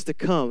is to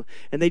come.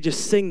 And they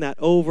just sing that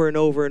over and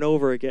over and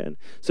over again.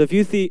 So if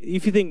you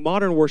think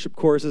modern worship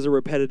choruses are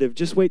repetitive,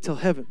 just wait till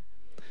heaven.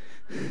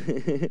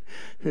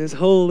 It's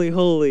holy,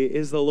 holy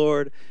is the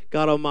Lord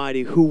God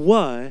Almighty, who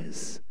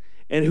was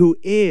and who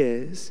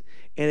is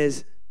and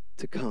is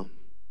to come.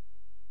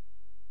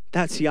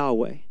 That's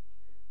Yahweh.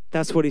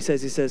 That's what he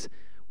says. He says,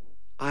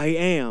 I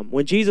am.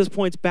 When Jesus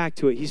points back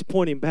to it, he's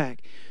pointing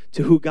back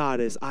to who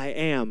God is. I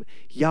am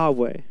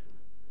Yahweh.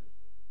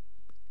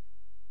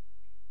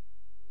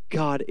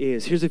 God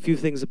is. Here's a few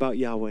things about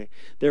Yahweh.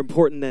 They're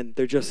important then.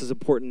 They're just as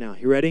important now.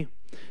 You ready?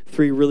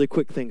 3 really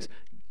quick things.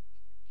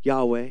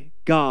 Yahweh,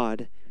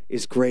 God,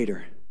 is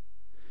greater.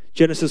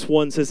 Genesis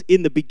 1 says,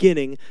 in the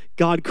beginning,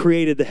 God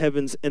created the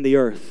heavens and the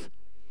earth.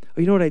 Oh,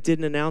 you know what I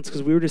didn't announce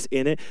because we were just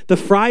in it? The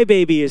Fry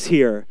baby is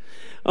here.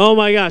 Oh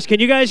my gosh. Can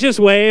you guys just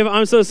wave?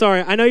 I'm so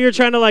sorry. I know you're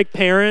trying to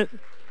parent.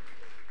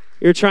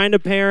 You're trying to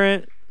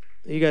parent.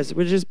 You guys,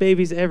 we're just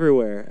babies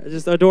everywhere.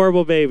 Just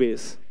adorable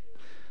babies.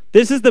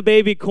 This is the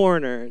baby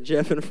corner,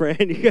 Jeff and Fran.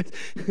 You guys,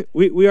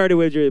 we already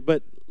waved you,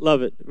 but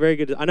love it. Very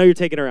good. I know you're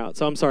taking her out,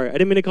 so I'm sorry. I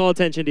didn't mean to call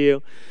attention to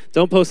you.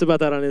 Don't post about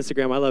that on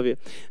Instagram. I love you.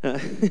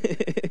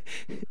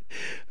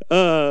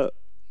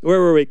 Where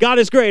were we? God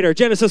is greater.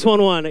 Genesis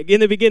 1:1.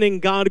 In the beginning,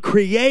 God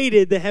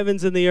created the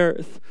heavens and the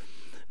earth.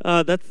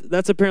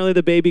 That's apparently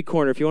the baby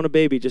corner. If you want a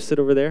baby, just sit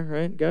over there,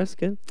 right, guys?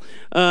 Good.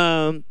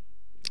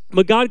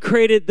 But God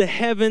created the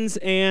heavens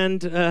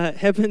and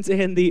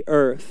the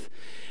earth.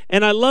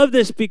 And I love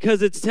this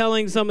because it's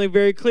telling something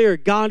very clear.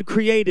 God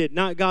created,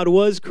 not God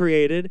was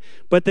created,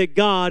 but that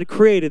God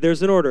created.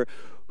 There's an order.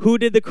 Who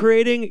did the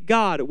creating?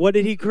 God. What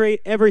did he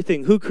create?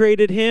 Everything. Who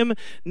created him?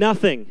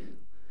 Nothing.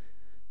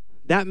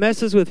 That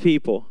messes with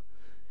people.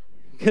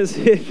 Because,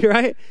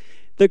 right?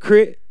 The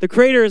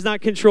creator is not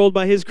controlled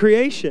by his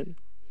creation.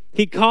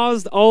 He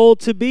caused all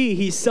to be.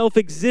 He's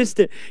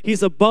self-existent.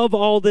 He's above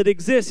all that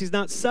exists. He's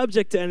not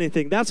subject to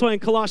anything. That's why in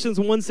Colossians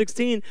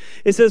 1:16,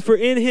 it says, for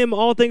in him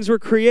all things were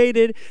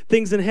created,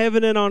 things in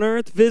heaven and on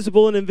earth,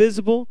 visible and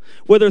invisible,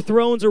 whether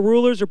thrones or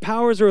rulers or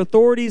powers or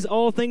authorities,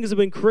 all things have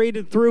been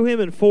created through him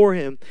and for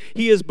him.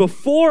 He is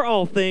before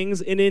all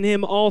things, and in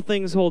him all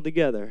things hold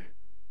together.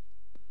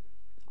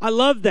 I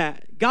love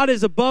that. God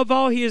is above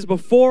all. He is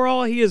before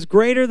all. He is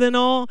greater than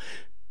all.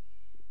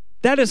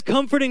 That is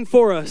comforting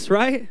for us,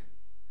 right?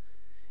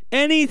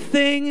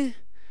 Anything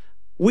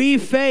we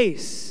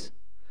face,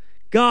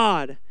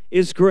 God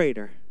is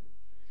greater.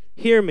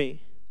 Hear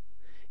me.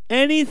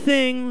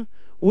 Anything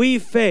we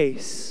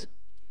face,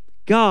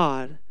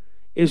 God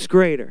is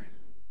greater.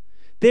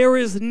 There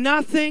is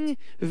nothing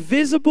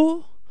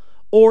visible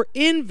or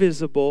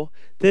invisible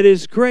that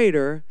is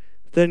greater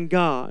than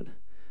God.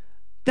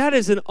 That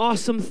is an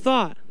awesome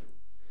thought.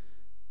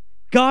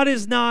 God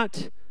is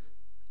not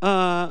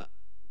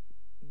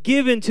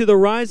given to the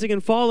rising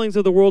and fallings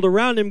of the world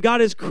around him.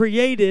 God has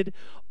created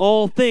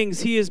all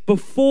things. He is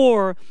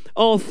before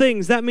all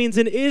things. That means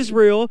in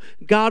Israel,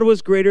 God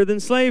was greater than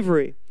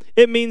slavery.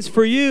 It means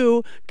for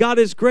you, God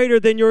is greater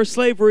than your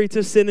slavery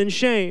to sin and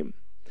shame.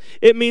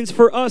 It means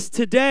for us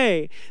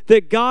today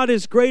that God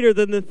is greater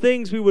than the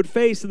things we would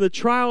face and the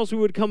trials we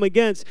would come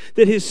against,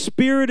 that his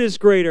Spirit is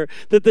greater,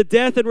 that the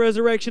death and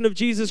resurrection of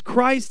Jesus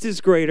Christ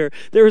is greater.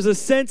 There is a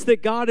sense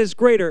that God is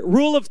greater.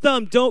 Rule of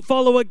thumb, don't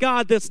follow a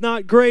God that's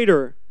not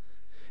greater.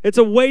 It's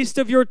a waste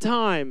of your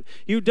time.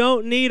 You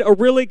don't need a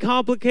really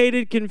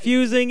complicated,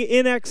 confusing,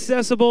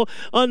 inaccessible,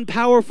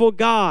 unpowerful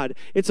God.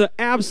 It's an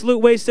absolute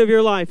waste of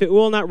your life. It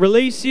will not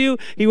release you.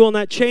 He will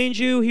not change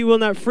you. He will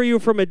not free you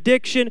from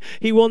addiction.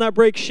 He will not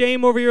break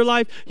shame over your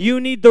life. You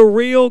need the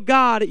real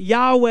God,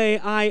 Yahweh,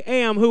 I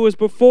am, who was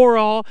before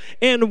all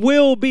and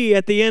will be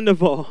at the end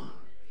of all,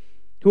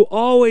 who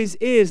always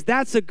is.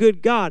 That's a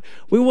good God.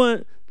 We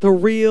want the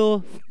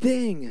real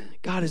thing.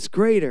 God is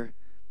greater.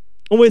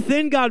 And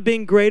within God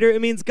being greater, it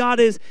means God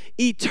is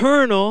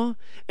eternal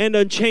and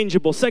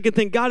unchangeable. Second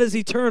thing, God is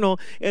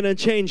eternal and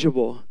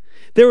unchangeable.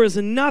 There is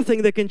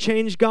nothing that can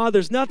change God.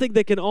 There's nothing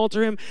that can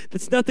alter him.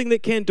 There's nothing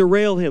that can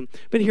derail him.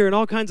 Been hearing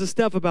all kinds of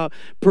stuff about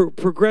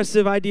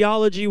progressive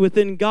ideology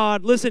within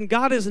God. Listen,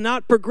 God is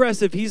not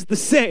progressive. He's the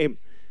same.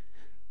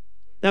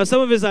 Now,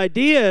 some of his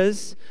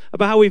ideas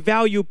about how we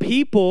value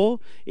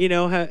people,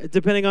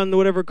 depending on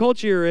whatever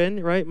culture you're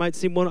in, right, might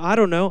seem one, I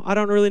don't know. I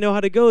don't really know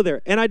how to go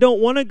there. And I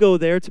don't want to go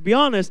there, to be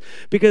honest,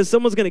 because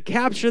someone's going to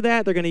capture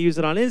that. They're going to use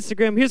it on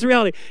Instagram. Here's the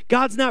reality.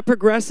 God's not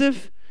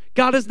progressive.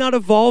 God is not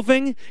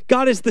evolving.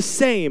 God is the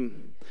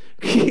same.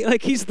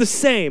 He's the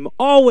same.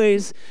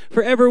 Always,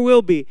 forever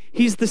will be.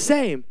 He's the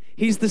same.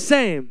 He's the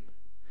same.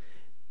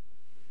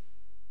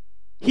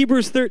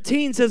 Hebrews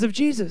 13 says of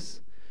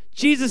Jesus,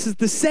 Jesus is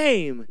the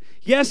same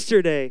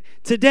yesterday,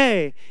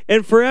 today,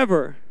 and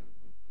forever.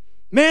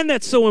 Man,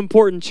 that's so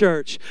important,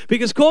 church,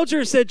 because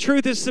culture said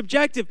truth is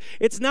subjective.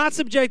 It's not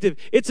subjective.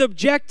 It's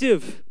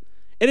objective.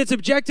 And it's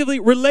objectively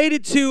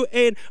related to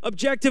an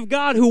objective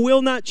God who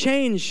will not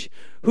change,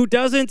 who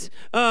doesn't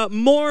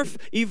morph,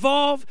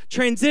 evolve,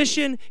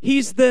 transition.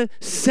 He's the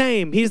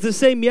same. He's the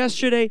same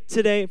yesterday,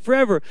 today,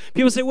 forever.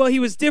 People say, well, he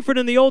was different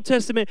in the Old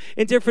Testament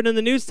and different in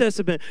the New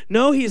Testament.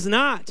 No, he's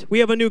not. We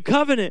have a new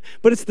covenant,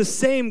 but it's the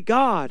same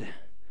God.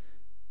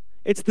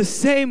 It's the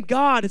same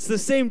God. It's the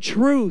same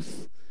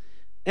truth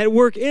at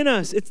work in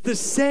us. It's the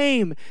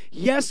same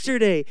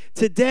yesterday,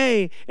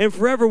 today, and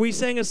forever. We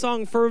sang a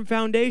song, Firm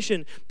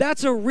Foundation.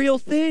 That's a real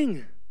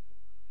thing.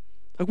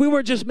 Like, we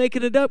weren't just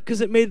making it up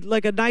because it made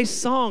like a nice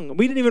song.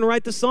 We didn't even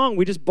write the song.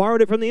 We just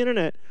borrowed it from the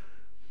internet.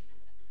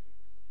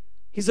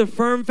 He's a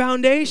firm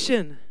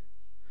foundation.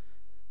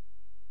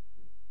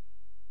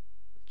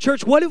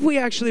 Church, what if we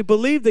actually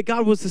believed that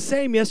God was the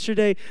same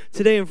yesterday,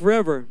 today, and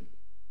forever?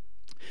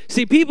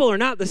 See, people are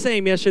not the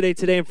same yesterday,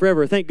 today, and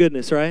forever. Thank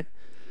goodness, right?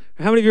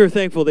 How many of you are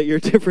thankful that you're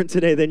different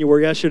today than you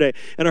were yesterday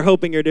and are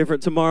hoping you're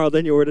different tomorrow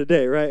than you were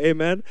today, right?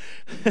 Amen?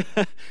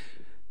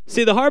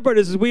 See, the hard part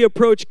is as we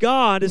approach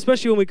God,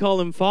 especially when we call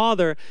him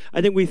Father,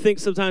 I think we think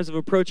sometimes of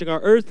approaching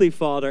our earthly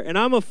father. And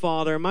I'm a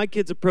father, and my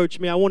kids approach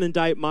me. I won't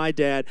indict my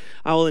dad.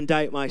 I will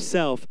indict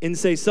myself and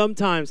say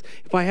sometimes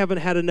if I haven't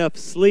had enough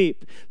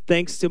sleep,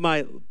 thanks to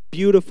my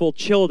beautiful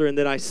children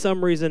that I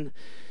some reason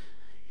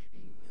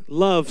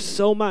love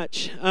so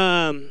much,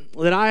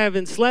 that I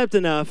haven't slept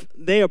enough,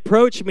 they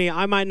approach me.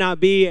 I might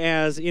not be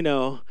as,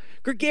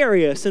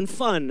 gregarious and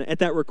fun at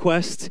that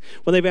request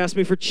when they've asked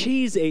me for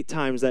cheese 8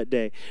 times that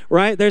day,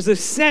 right? There's a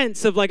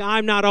sense of like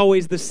I'm not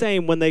always the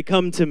same when they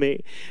come to me.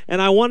 And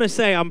I want to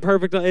say I'm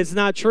perfect. It's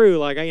not true.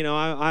 Like,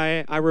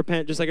 I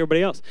repent just like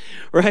everybody else,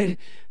 right?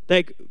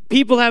 Like,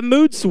 people have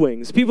mood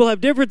swings. People have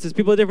differences.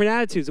 People have different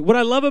attitudes. What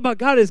I love about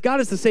God is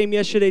the same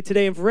yesterday,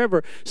 today, and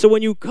forever. So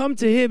when you come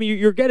to him,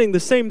 you're getting the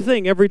same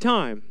thing every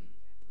time.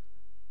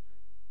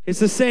 It's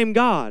the same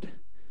God.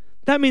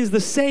 That means the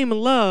same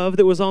love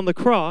that was on the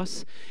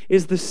cross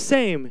is the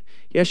same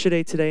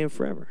yesterday, today, and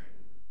forever.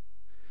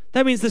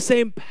 That means the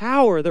same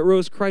power that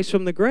rose Christ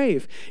from the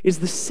grave is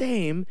the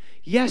same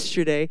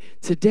yesterday,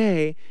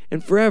 today,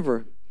 and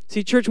forever.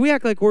 See, church, we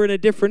act like we're in a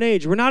different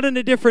age. We're not in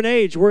a different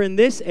age. We're in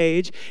this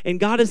age, and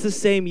God is the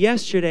same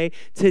yesterday,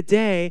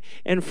 today,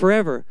 and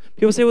forever.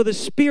 People say, well, the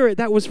Spirit,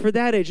 that was for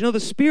that age. No, the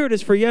Spirit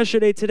is for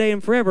yesterday, today,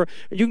 and forever.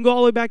 And you can go all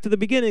the way back to the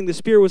beginning. The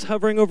Spirit was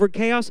hovering over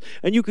chaos,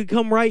 and you could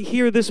come right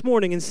here this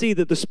morning and see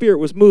that the Spirit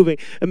was moving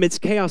amidst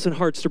chaos in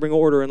hearts to bring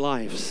order in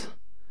lives.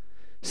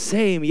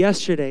 Same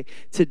yesterday,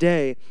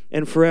 today,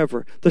 and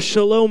forever. The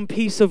shalom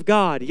peace of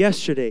God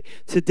yesterday,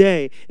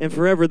 today, and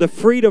forever. The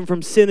freedom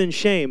from sin and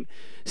shame.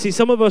 See,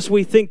 some of us,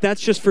 we think that's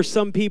just for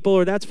some people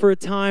or that's for a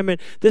time, and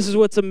this is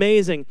what's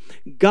amazing.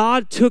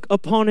 God took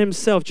upon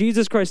himself,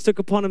 Jesus Christ took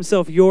upon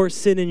himself your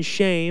sin and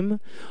shame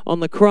on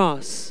the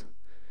cross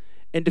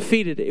and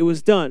defeated it. It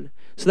was done.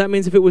 So that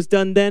means if it was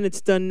done then,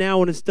 it's done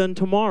now, and it's done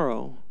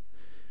tomorrow.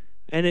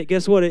 And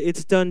guess what?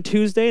 It's done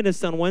Tuesday, and it's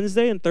done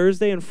Wednesday, and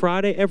Thursday, and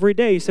Friday, every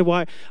day. You say,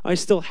 well, I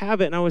still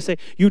have it. And I would say,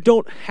 you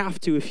don't have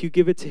to if you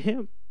give it to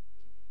him.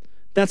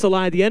 That's a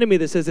lie of the enemy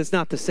that says it's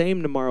not the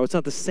same tomorrow. It's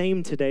not the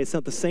same today. It's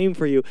not the same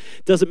for you.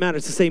 It doesn't matter.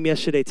 It's the same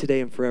yesterday,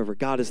 today, and forever.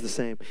 God is the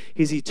same.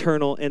 He's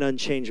eternal and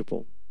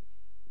unchangeable.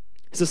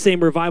 It's the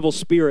same revival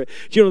spirit.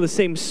 Do you know the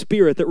same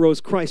spirit that rose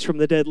Christ from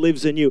the dead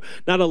lives in you?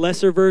 Not a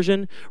lesser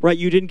version, right?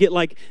 You didn't get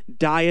like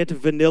diet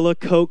vanilla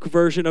Coke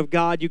version of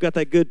God. You got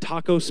that good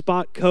taco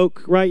spot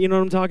Coke, right? You know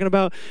what I'm talking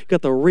about? You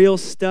got the real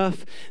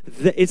stuff.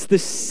 It's the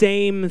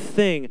same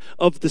thing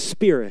of the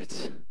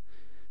Spirit.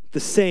 The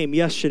same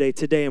yesterday,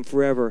 today, and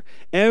forever.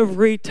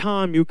 Every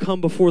time you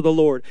come before the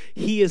Lord,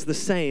 he is the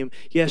same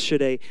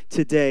yesterday,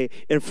 today,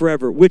 and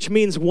forever. Which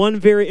means one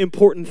very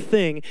important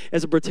thing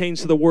as it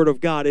pertains to the Word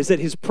of God is that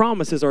his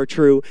promises are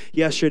true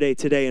yesterday,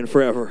 today, and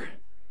forever.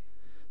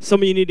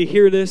 Some of you need to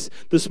hear this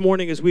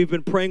morning as we've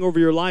been praying over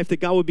your life that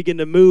God would begin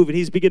to move and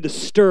he's begin to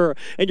stir,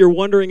 and you're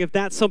wondering if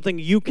that's something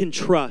you can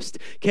trust.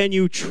 Can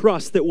you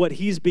trust that what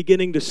he's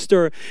beginning to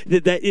stir,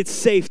 that it's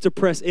safe to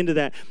press into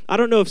that? I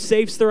don't know if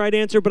safe's the right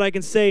answer, but I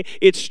can say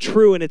it's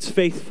true and it's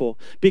faithful,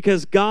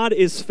 because God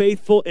is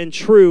faithful and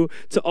true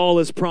to all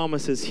his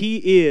promises. He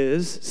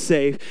is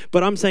safe,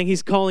 but I'm saying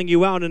he's calling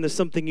you out into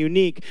something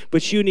unique.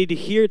 But you need to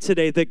hear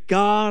today that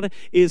God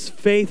is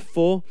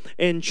faithful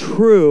and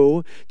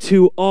true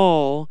to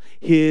all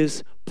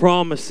his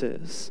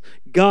promises.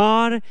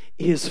 God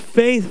is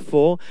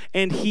faithful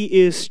and he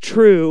is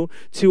true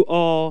to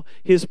all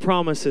his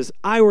promises.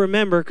 I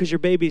remember, because your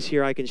baby's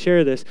here, I can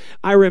share this.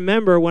 I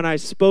remember when I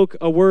spoke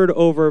a word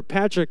over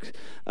Patrick's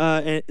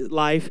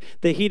life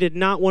that he did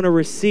not want to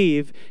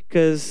receive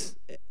because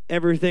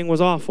everything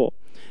was awful.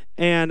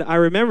 And I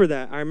remember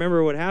that. I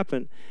remember what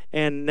happened.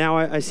 And now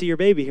I see your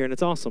baby here, and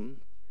it's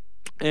awesome.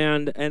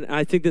 And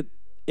I think that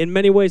in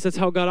many ways, that's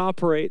how God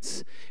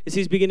operates, is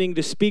he's beginning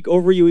to speak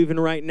over you even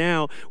right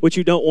now, what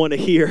you don't want to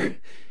hear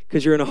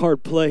because you're in a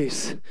hard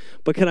place.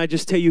 But can I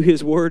just tell you,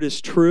 his word is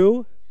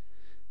true,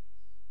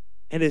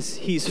 and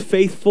he's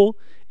faithful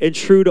and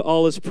true to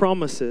all his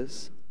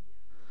promises.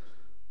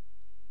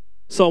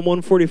 Psalm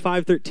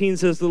 145:13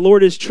 says, the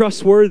Lord is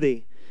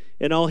trustworthy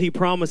in all he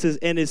promises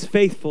and is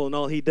faithful in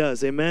all he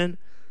does. Amen?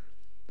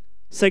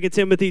 2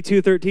 Timothy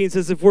 2:13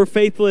 says, if we're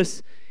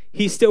faithless,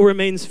 he still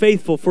remains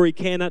faithful, for he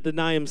cannot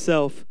deny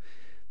himself.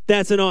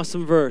 That's an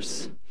awesome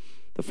verse.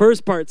 The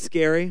first part's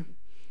scary,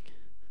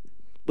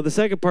 but the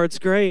second part's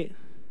great.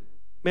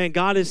 Man,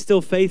 God is still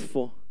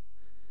faithful.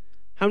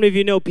 How many of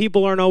you know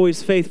people aren't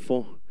always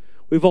faithful?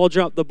 We've all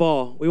dropped the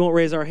ball. We won't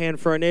raise our hand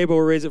for our neighbor,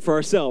 we'll raise it for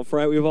ourselves,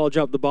 right? We've all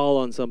dropped the ball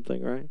on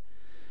something, right?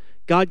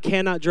 God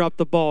cannot drop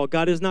the ball.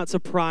 God is not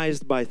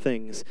surprised by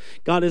things.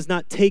 God is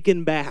not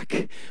taken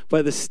back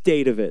by the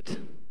state of it.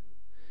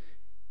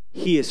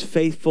 He is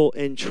faithful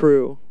and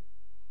true.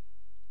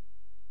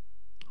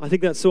 I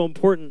think that's so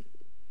important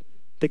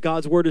that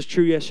God's word is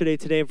true yesterday,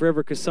 today, and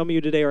forever, because some of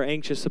you today are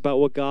anxious about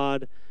what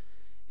God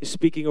is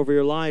speaking over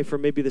your life, or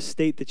maybe the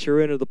state that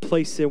you're in, or the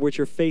place in which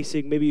you're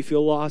facing. Maybe you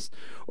feel lost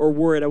or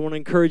worried. I want to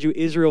encourage you,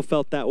 Israel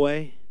felt that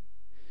way.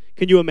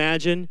 Can you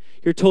imagine?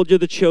 You're told you're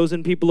the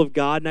chosen people of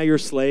God, now you're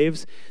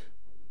slaves.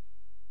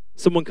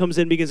 Someone comes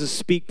in and begins to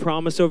speak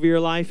promise over your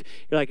life.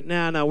 You're like,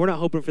 nah, we're not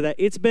hoping for that.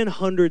 It's been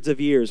hundreds of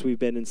years we've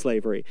been in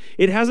slavery.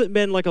 It hasn't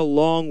been like a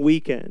long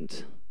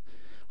weekend.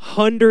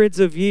 Hundreds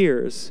of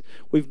years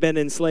we've been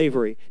in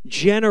slavery.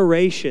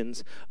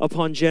 Generations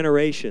upon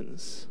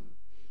generations.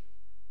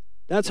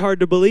 That's hard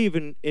to believe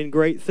in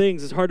great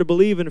things. It's hard to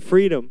believe in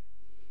freedom.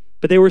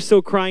 But they were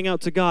still crying out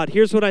to God.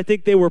 Here's what I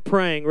think they were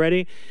praying.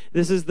 Ready?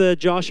 This is the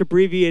Josh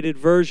abbreviated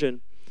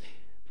version.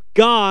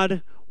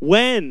 God,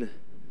 when?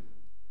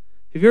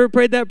 Have you ever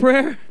prayed that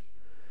prayer?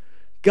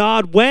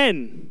 God,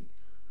 when?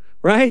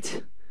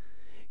 Right?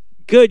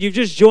 Good. You've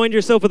just joined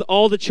yourself with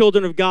all the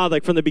children of God,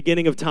 like from the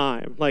beginning of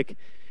time. Like,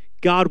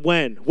 God,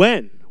 when?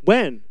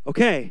 When?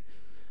 Okay.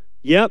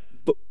 Yep.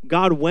 But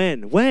God,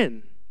 when?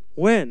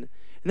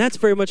 And that's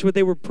very much what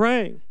they were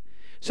praying.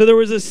 So there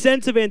was a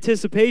sense of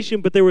anticipation,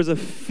 but there was a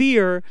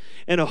fear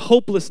and a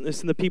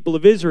hopelessness in the people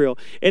of Israel.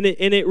 And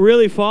it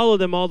really followed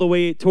them all the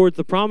way towards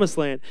the promised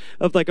land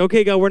of like,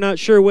 okay, God, we're not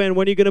sure when.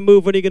 When are you going to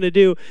move? What are you going to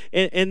do?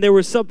 And there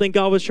was something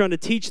God was trying to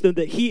teach them,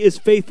 that he is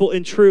faithful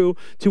and true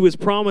to his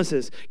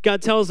promises.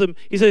 God tells them,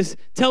 he says,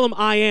 tell him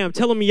I am.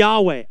 Tell him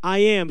Yahweh, I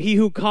am. He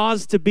who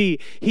caused to be.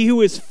 He who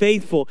is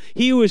faithful.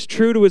 He who is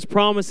true to his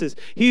promises.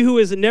 He who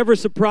is never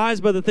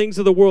surprised by the things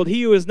of the world.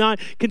 He who is not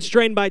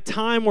constrained by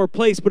time or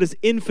place, but is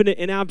infinite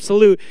and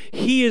absolute.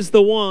 He is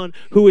the one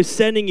who is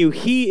sending you.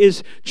 He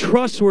is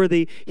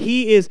trustworthy.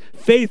 He is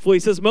faithful.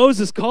 He says,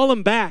 Moses, call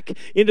him back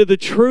into the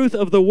truth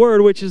of the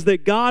word, which is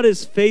that God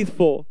is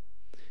faithful.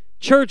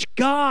 Church,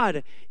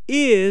 God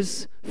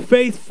is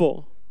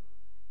faithful.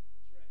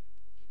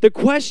 The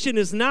question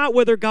is not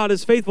whether God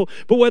is faithful,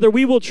 but whether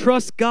we will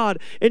trust God.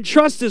 And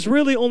trust is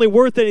really only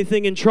worth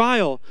anything in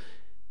trial.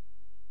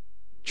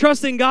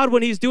 Trusting God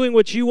when he's doing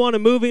what you want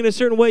and moving in a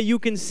certain way you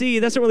can see,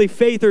 that's not really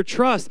faith or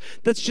trust.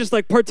 That's just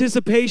like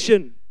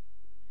participation.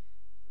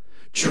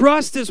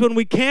 Trust is when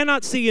we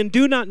cannot see and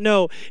do not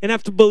know and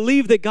have to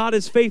believe that God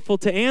is faithful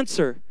to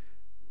answer,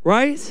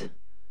 right?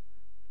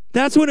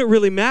 That's when it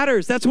really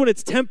matters. That's when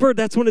it's tempered.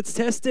 That's when it's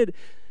tested.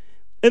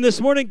 And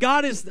this morning,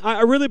 I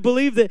really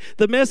believe that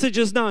the message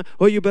is not,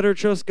 oh, you better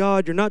trust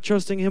God. You're not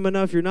trusting him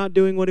enough. You're not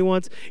doing what he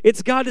wants.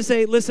 It's God to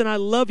say, listen, I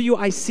love you.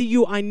 I see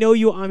you. I know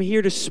you. I'm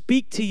here to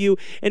speak to you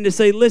and to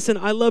say, listen,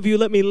 I love you.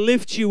 Let me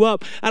lift you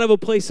up out of a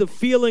place of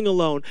feeling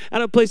alone,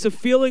 out of a place of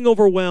feeling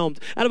overwhelmed,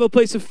 out of a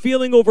place of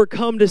feeling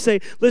overcome, to say,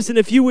 listen,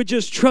 if you would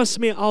just trust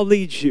me, I'll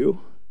lead you.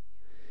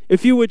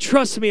 If you would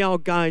trust me, I'll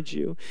guide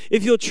you.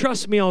 If you'll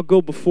trust me, I'll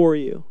go before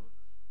you.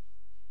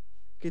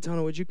 Okay,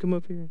 Tana, would you come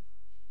up here?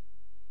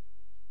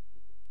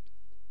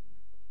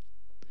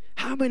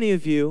 How many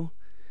of you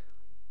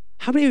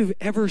have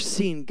ever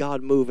seen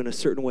God move in a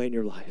certain way in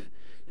your life?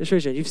 Just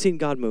raise your hand. You've seen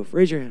God move.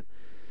 Raise your hand.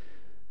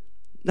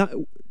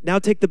 Now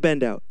take the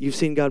bend out. You've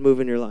seen God move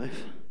in your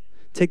life.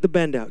 Take the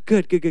bend out.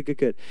 Good.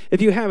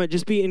 If you haven't,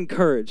 just be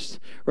encouraged,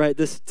 right?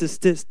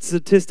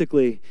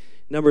 Statistically,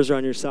 numbers are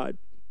on your side.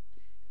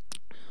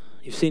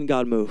 You've seen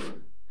God move.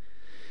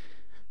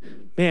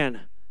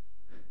 Man,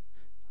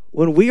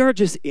 when we are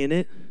just in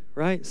it,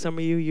 right? Some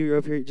of you're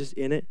up here just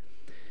in it.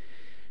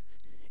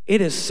 It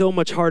is so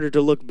much harder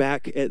to look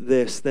back at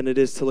this than it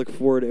is to look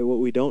forward at what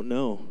we don't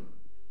know.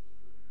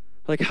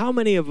 Like, how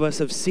many of us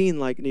have seen,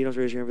 like, you don't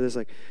raise your hand for this,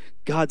 like,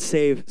 God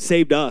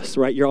saved us,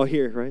 right? You're all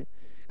here, right?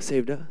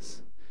 Saved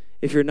us.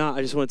 If you're not,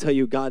 I just want to tell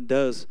you, God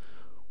does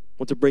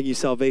want to bring you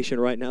salvation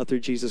right now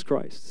through Jesus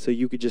Christ. So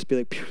you could just be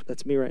like,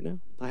 that's me right now.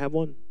 I have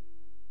one.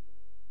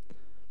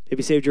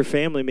 Maybe saved your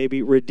family,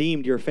 maybe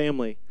redeemed your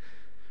family,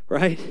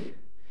 right?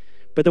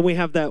 But then we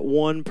have that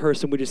one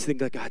person we just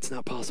think, like, God, it's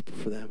not possible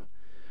for them.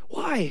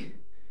 Why?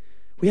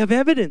 We have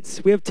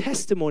evidence. We have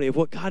testimony of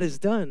what God has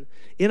done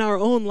in our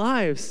own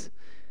lives.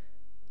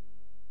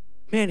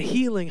 Man,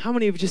 healing. How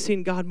many have just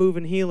seen God move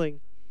in healing?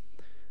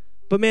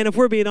 But man, if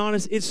we're being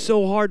honest, it's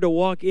so hard to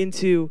walk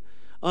into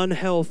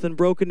unhealth and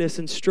brokenness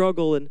and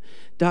struggle and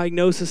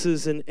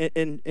diagnoses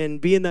and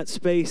be in that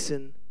space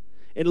and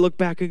look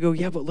back and go,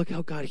 yeah, but look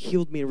how God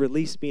healed me and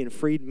released me and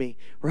freed me,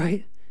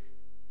 right?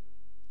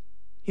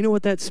 You know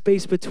what that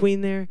space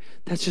between there?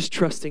 That's just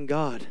trusting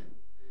God.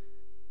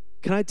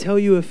 Can I tell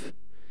you, if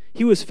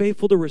he was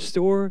faithful to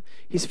restore,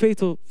 he's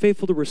faithful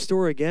to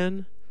restore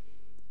again.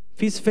 If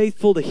he's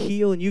faithful to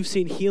heal and you've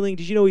seen healing,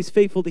 did you know he's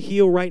faithful to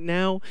heal right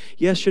now,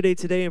 yesterday,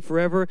 today, and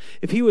forever?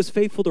 If he was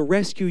faithful to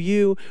rescue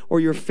you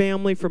or your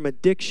family from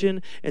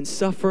addiction and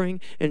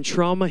suffering and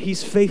trauma,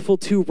 he's faithful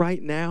to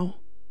right now.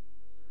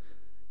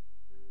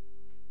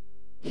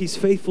 He's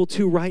faithful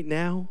to right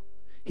now.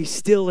 He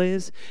still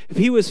is. If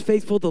he was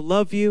faithful to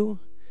love you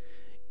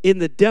in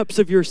the depths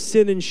of your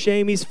sin and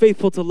shame, he's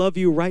faithful to love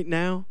you right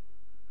now,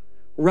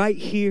 right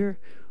here,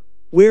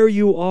 where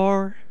you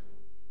are.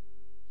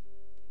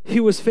 He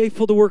was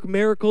faithful to work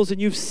miracles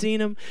and you've seen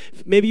him.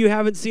 Maybe you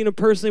haven't seen him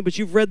personally, but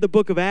you've read the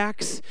book of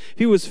Acts. If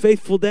he was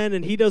faithful then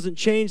and he doesn't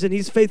change, then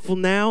he's faithful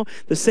now.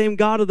 The same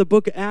God of the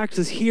book of Acts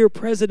is here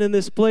present in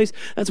this place.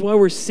 That's why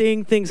we're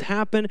seeing things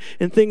happen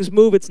and things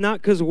move. It's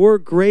not because we're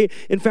great.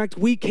 In fact,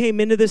 we came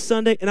into this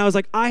Sunday and I was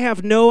like, I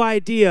have no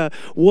idea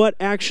what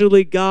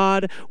actually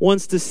God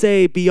wants to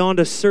say beyond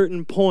a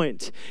certain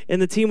point.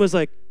 And the team was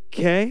like,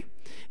 okay.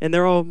 And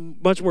they're all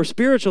much more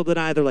spiritual than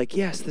I. They're like,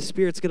 yes, the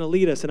Spirit's going to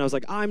lead us. And I was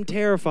like, I'm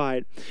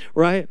terrified,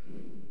 right?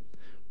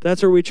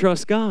 That's where we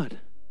trust God.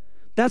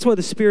 That's why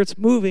the Spirit's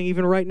moving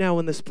even right now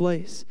in this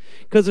place.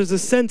 Because there's a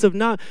sense of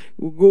not,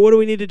 what do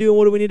we need to do and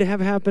what do we need to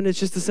have happen?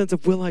 It's just a sense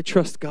of, will I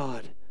trust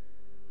God?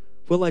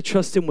 Will I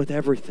trust him with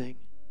everything?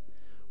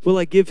 Will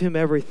I give him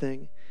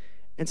everything?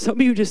 And some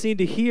of you just need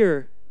to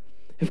hear,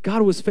 if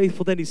God was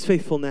faithful, then he's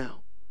faithful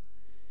now.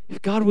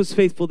 If God was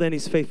faithful, then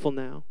he's faithful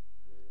now.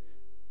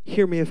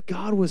 Hear me, if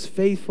God was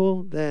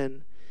faithful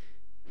then,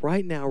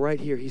 right now, right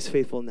here, he's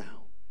faithful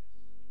now.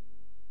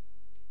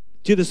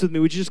 Do this with me.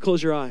 Would you just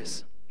close your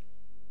eyes?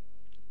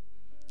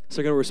 So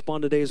I'm going to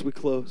respond today as we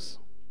close.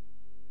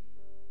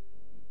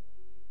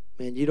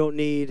 Man, you don't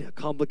need a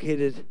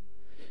complicated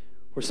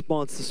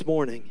response this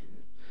morning.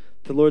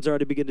 The Lord's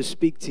already begun to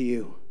speak to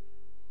you.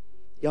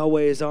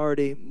 Yahweh is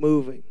already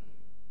moving.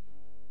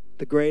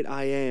 The great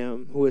I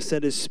Am, who has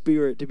sent his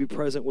Spirit to be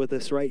present with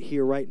us right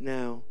here, right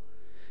now,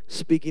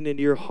 speaking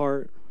into your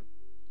heart.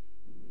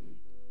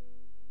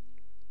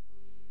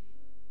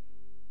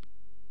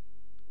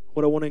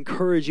 What I want to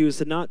encourage you is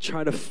to not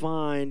try to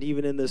find,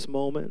 even in this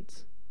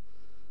moment,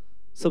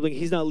 something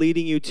he's not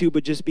leading you to,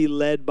 but just be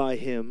led by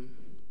him.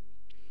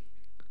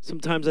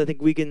 Sometimes I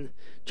think we can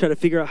try to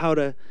figure out how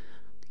to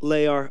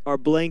lay our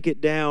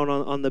blanket down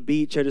on the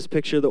beach. I just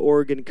picture the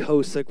Oregon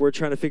coast, like we're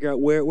trying to figure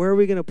out where are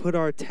we going to put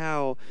our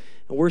towel,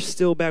 and we're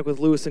still back with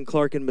Lewis and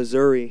Clark in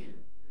Missouri.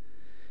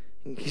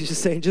 And he's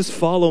just saying, just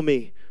follow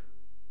me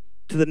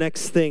to the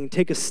next thing.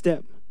 Take a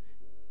step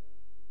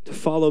to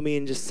follow me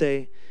and just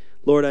say,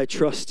 Lord, I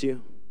trust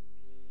you.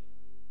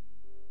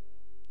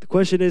 The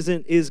question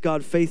isn't, is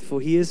God faithful?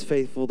 He is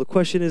faithful. The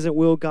question isn't,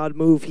 will God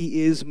move?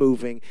 He is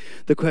moving.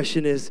 The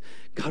question is,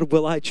 God,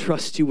 will I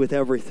trust you with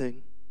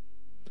everything?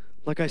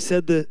 Like I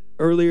said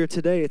earlier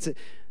today, it's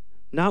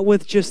not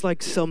with just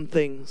like some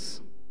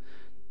things.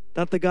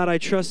 Not the God, I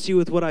trust you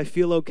with what I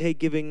feel okay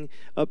giving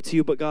up to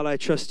you, but God, I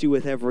trust you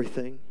with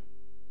everything.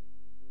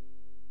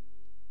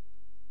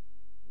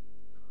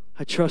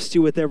 I trust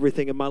you with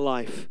everything in my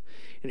life.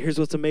 And here's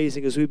what's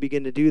amazing. As we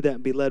begin to do that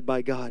and be led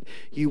by God,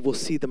 you will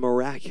see the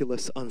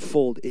miraculous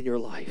unfold in your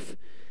life.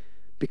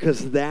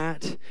 Because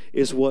that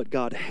is what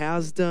God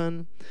has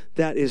done,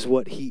 that is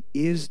what he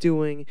is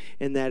doing,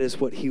 and that is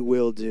what he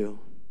will do.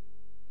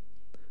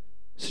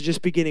 So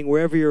just beginning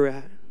wherever you're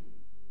at,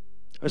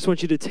 I just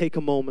want you to take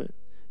a moment,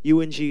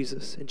 you and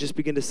Jesus, and just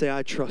begin to say,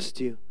 I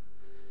trust you.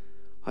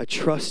 I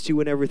trust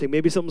you in everything.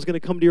 Maybe something's going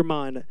to come to your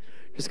mind. I'm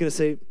just going to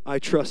say, I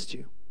trust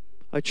you.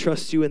 I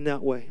trust you in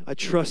that way. I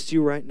trust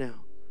you right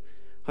now.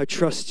 I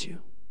trust you.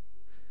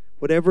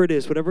 Whatever it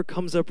is, whatever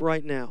comes up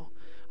right now,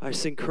 I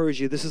just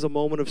encourage you. This is a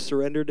moment of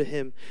surrender to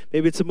him.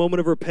 Maybe it's a moment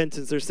of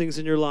repentance. There's things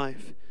in your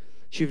life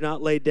that you've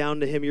not laid down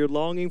to him. You're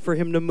longing for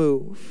him to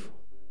move.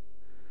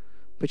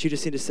 But you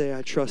just need to say,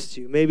 I trust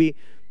you. Maybe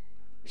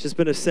it's just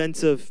been a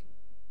sense of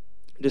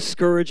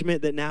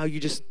discouragement that now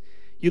you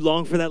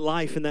long for that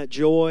life and that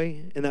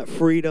joy and that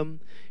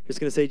freedom. You're just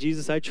going to say,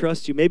 Jesus, I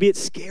trust you. Maybe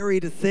it's scary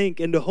to think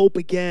and to hope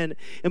again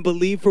and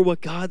believe for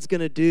what God's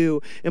going to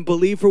do and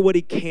believe for what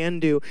he can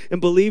do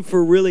and believe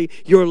for really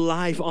your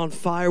life on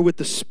fire with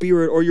the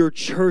Spirit or your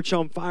church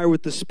on fire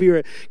with the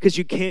Spirit, because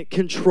you can't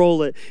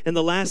control it. And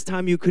the last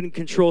time you couldn't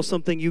control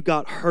something, you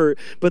got hurt.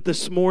 But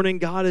this morning,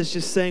 God is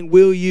just saying,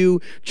 will you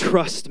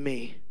trust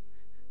me?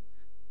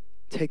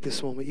 Take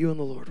this moment, you and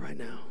the Lord right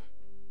now.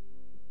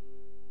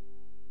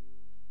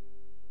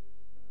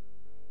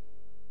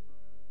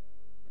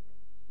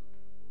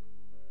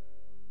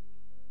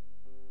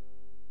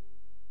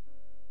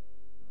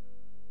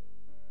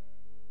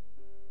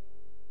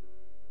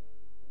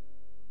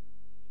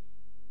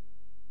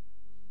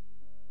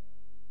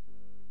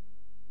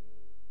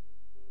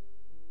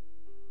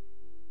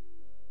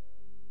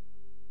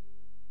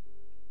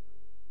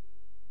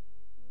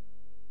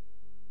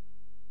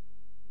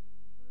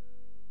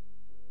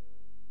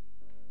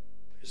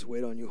 Just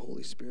wait on you,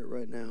 Holy Spirit,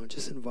 right now.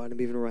 Just invite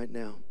him even right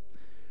now.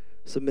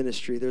 It's a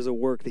ministry. There's a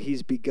work that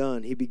he's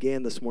begun. He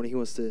began this morning. He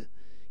wants to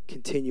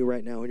continue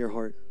right now in your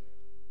heart.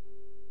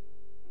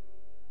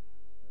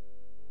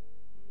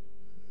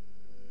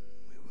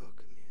 We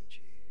welcome you,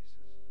 Jesus.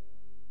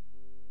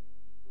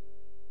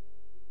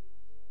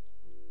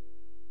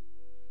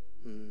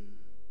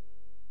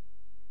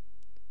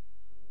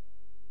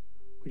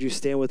 Would you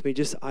stand with me?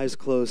 Just eyes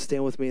closed.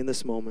 Stand with me in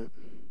this moment.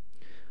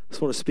 I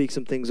just want to speak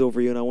some things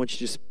over you, and I want you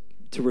just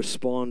to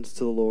respond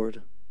to the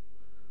Lord.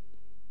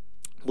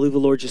 I believe the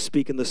Lord just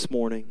speaking this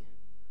morning.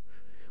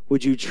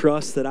 Would you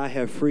trust that I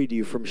have freed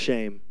you from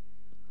shame?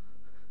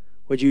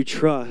 Would you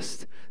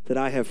trust that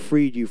I have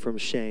freed you from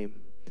shame?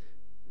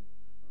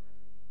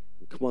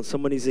 Come on,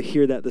 someone needs to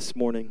hear that this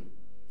morning.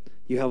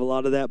 You have a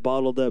lot of that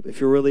bottled up. If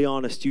you're really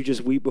honest, you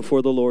just weep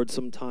before the Lord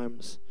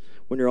sometimes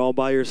when you're all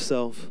by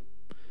yourself.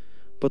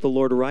 But the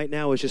Lord right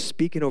now is just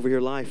speaking over your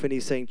life, and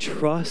he's saying,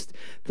 trust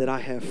that I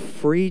have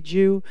freed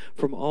you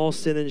from all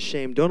sin and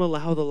shame. Don't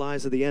allow the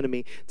lies of the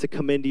enemy to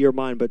come into your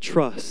mind, but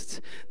trust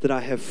that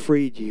I have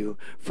freed you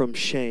from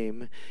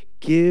shame.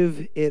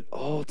 Give it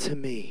all to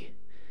me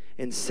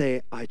and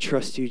say, I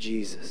trust you,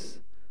 Jesus.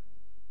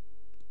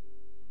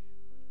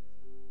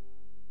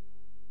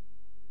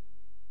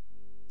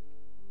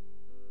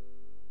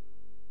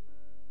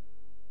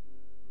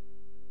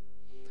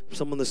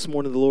 Someone this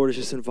morning, the Lord is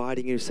just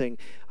inviting you, saying,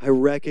 I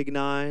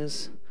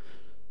recognize,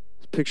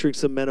 picturing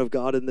some men of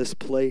God in this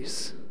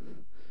place.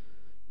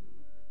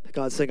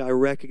 God's saying, I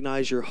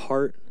recognize your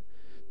heart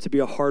to be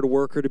a hard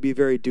worker, to be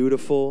very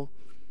dutiful,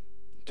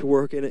 to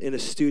work in a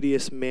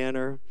studious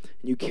manner.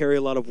 And you carry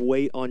a lot of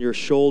weight on your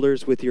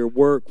shoulders with your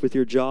work, with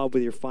your job,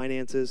 with your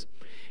finances.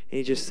 And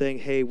he's just saying,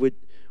 hey, would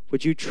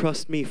you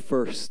trust me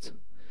first?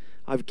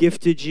 I've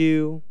gifted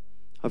you.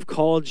 I've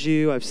called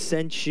you. I've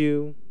sent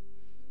you.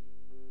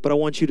 But I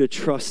want you to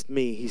trust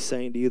me, he's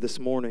saying to you this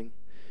morning.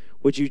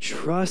 Would you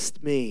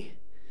trust me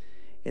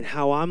in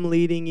how I'm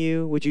leading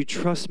you? Would you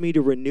trust me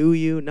to renew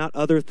you, not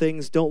other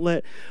things? Don't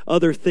let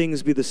other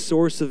things be the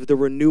source of the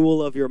renewal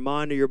of your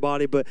mind or your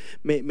body, but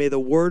may the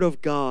Word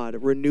of God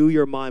renew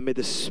your mind. May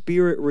the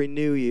Spirit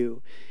renew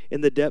you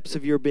in the depths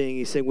of your being.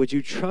 He's saying, would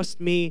you trust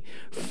me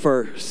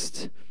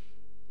first?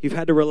 You've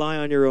had to rely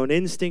on your own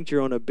instinct,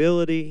 your own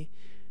ability,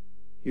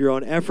 your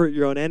own effort,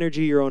 your own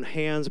energy, your own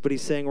hands. But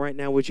he's saying right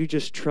now, would you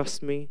just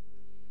trust me?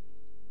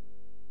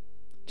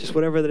 Just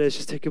whatever that is,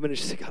 just take a minute and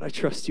just say, God, I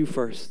trust you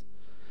first.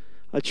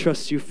 I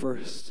trust you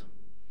first.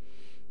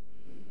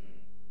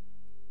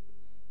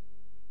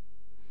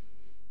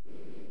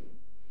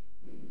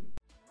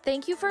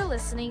 Thank you for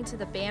listening to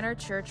the Banner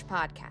Church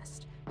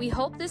podcast. We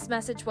hope this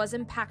message was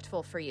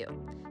impactful for you.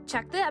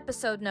 Check the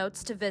episode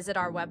notes to visit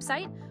our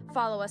website,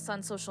 follow us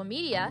on social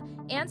media,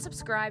 and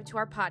subscribe to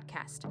our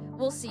podcast.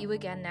 We'll see you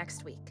again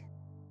next week.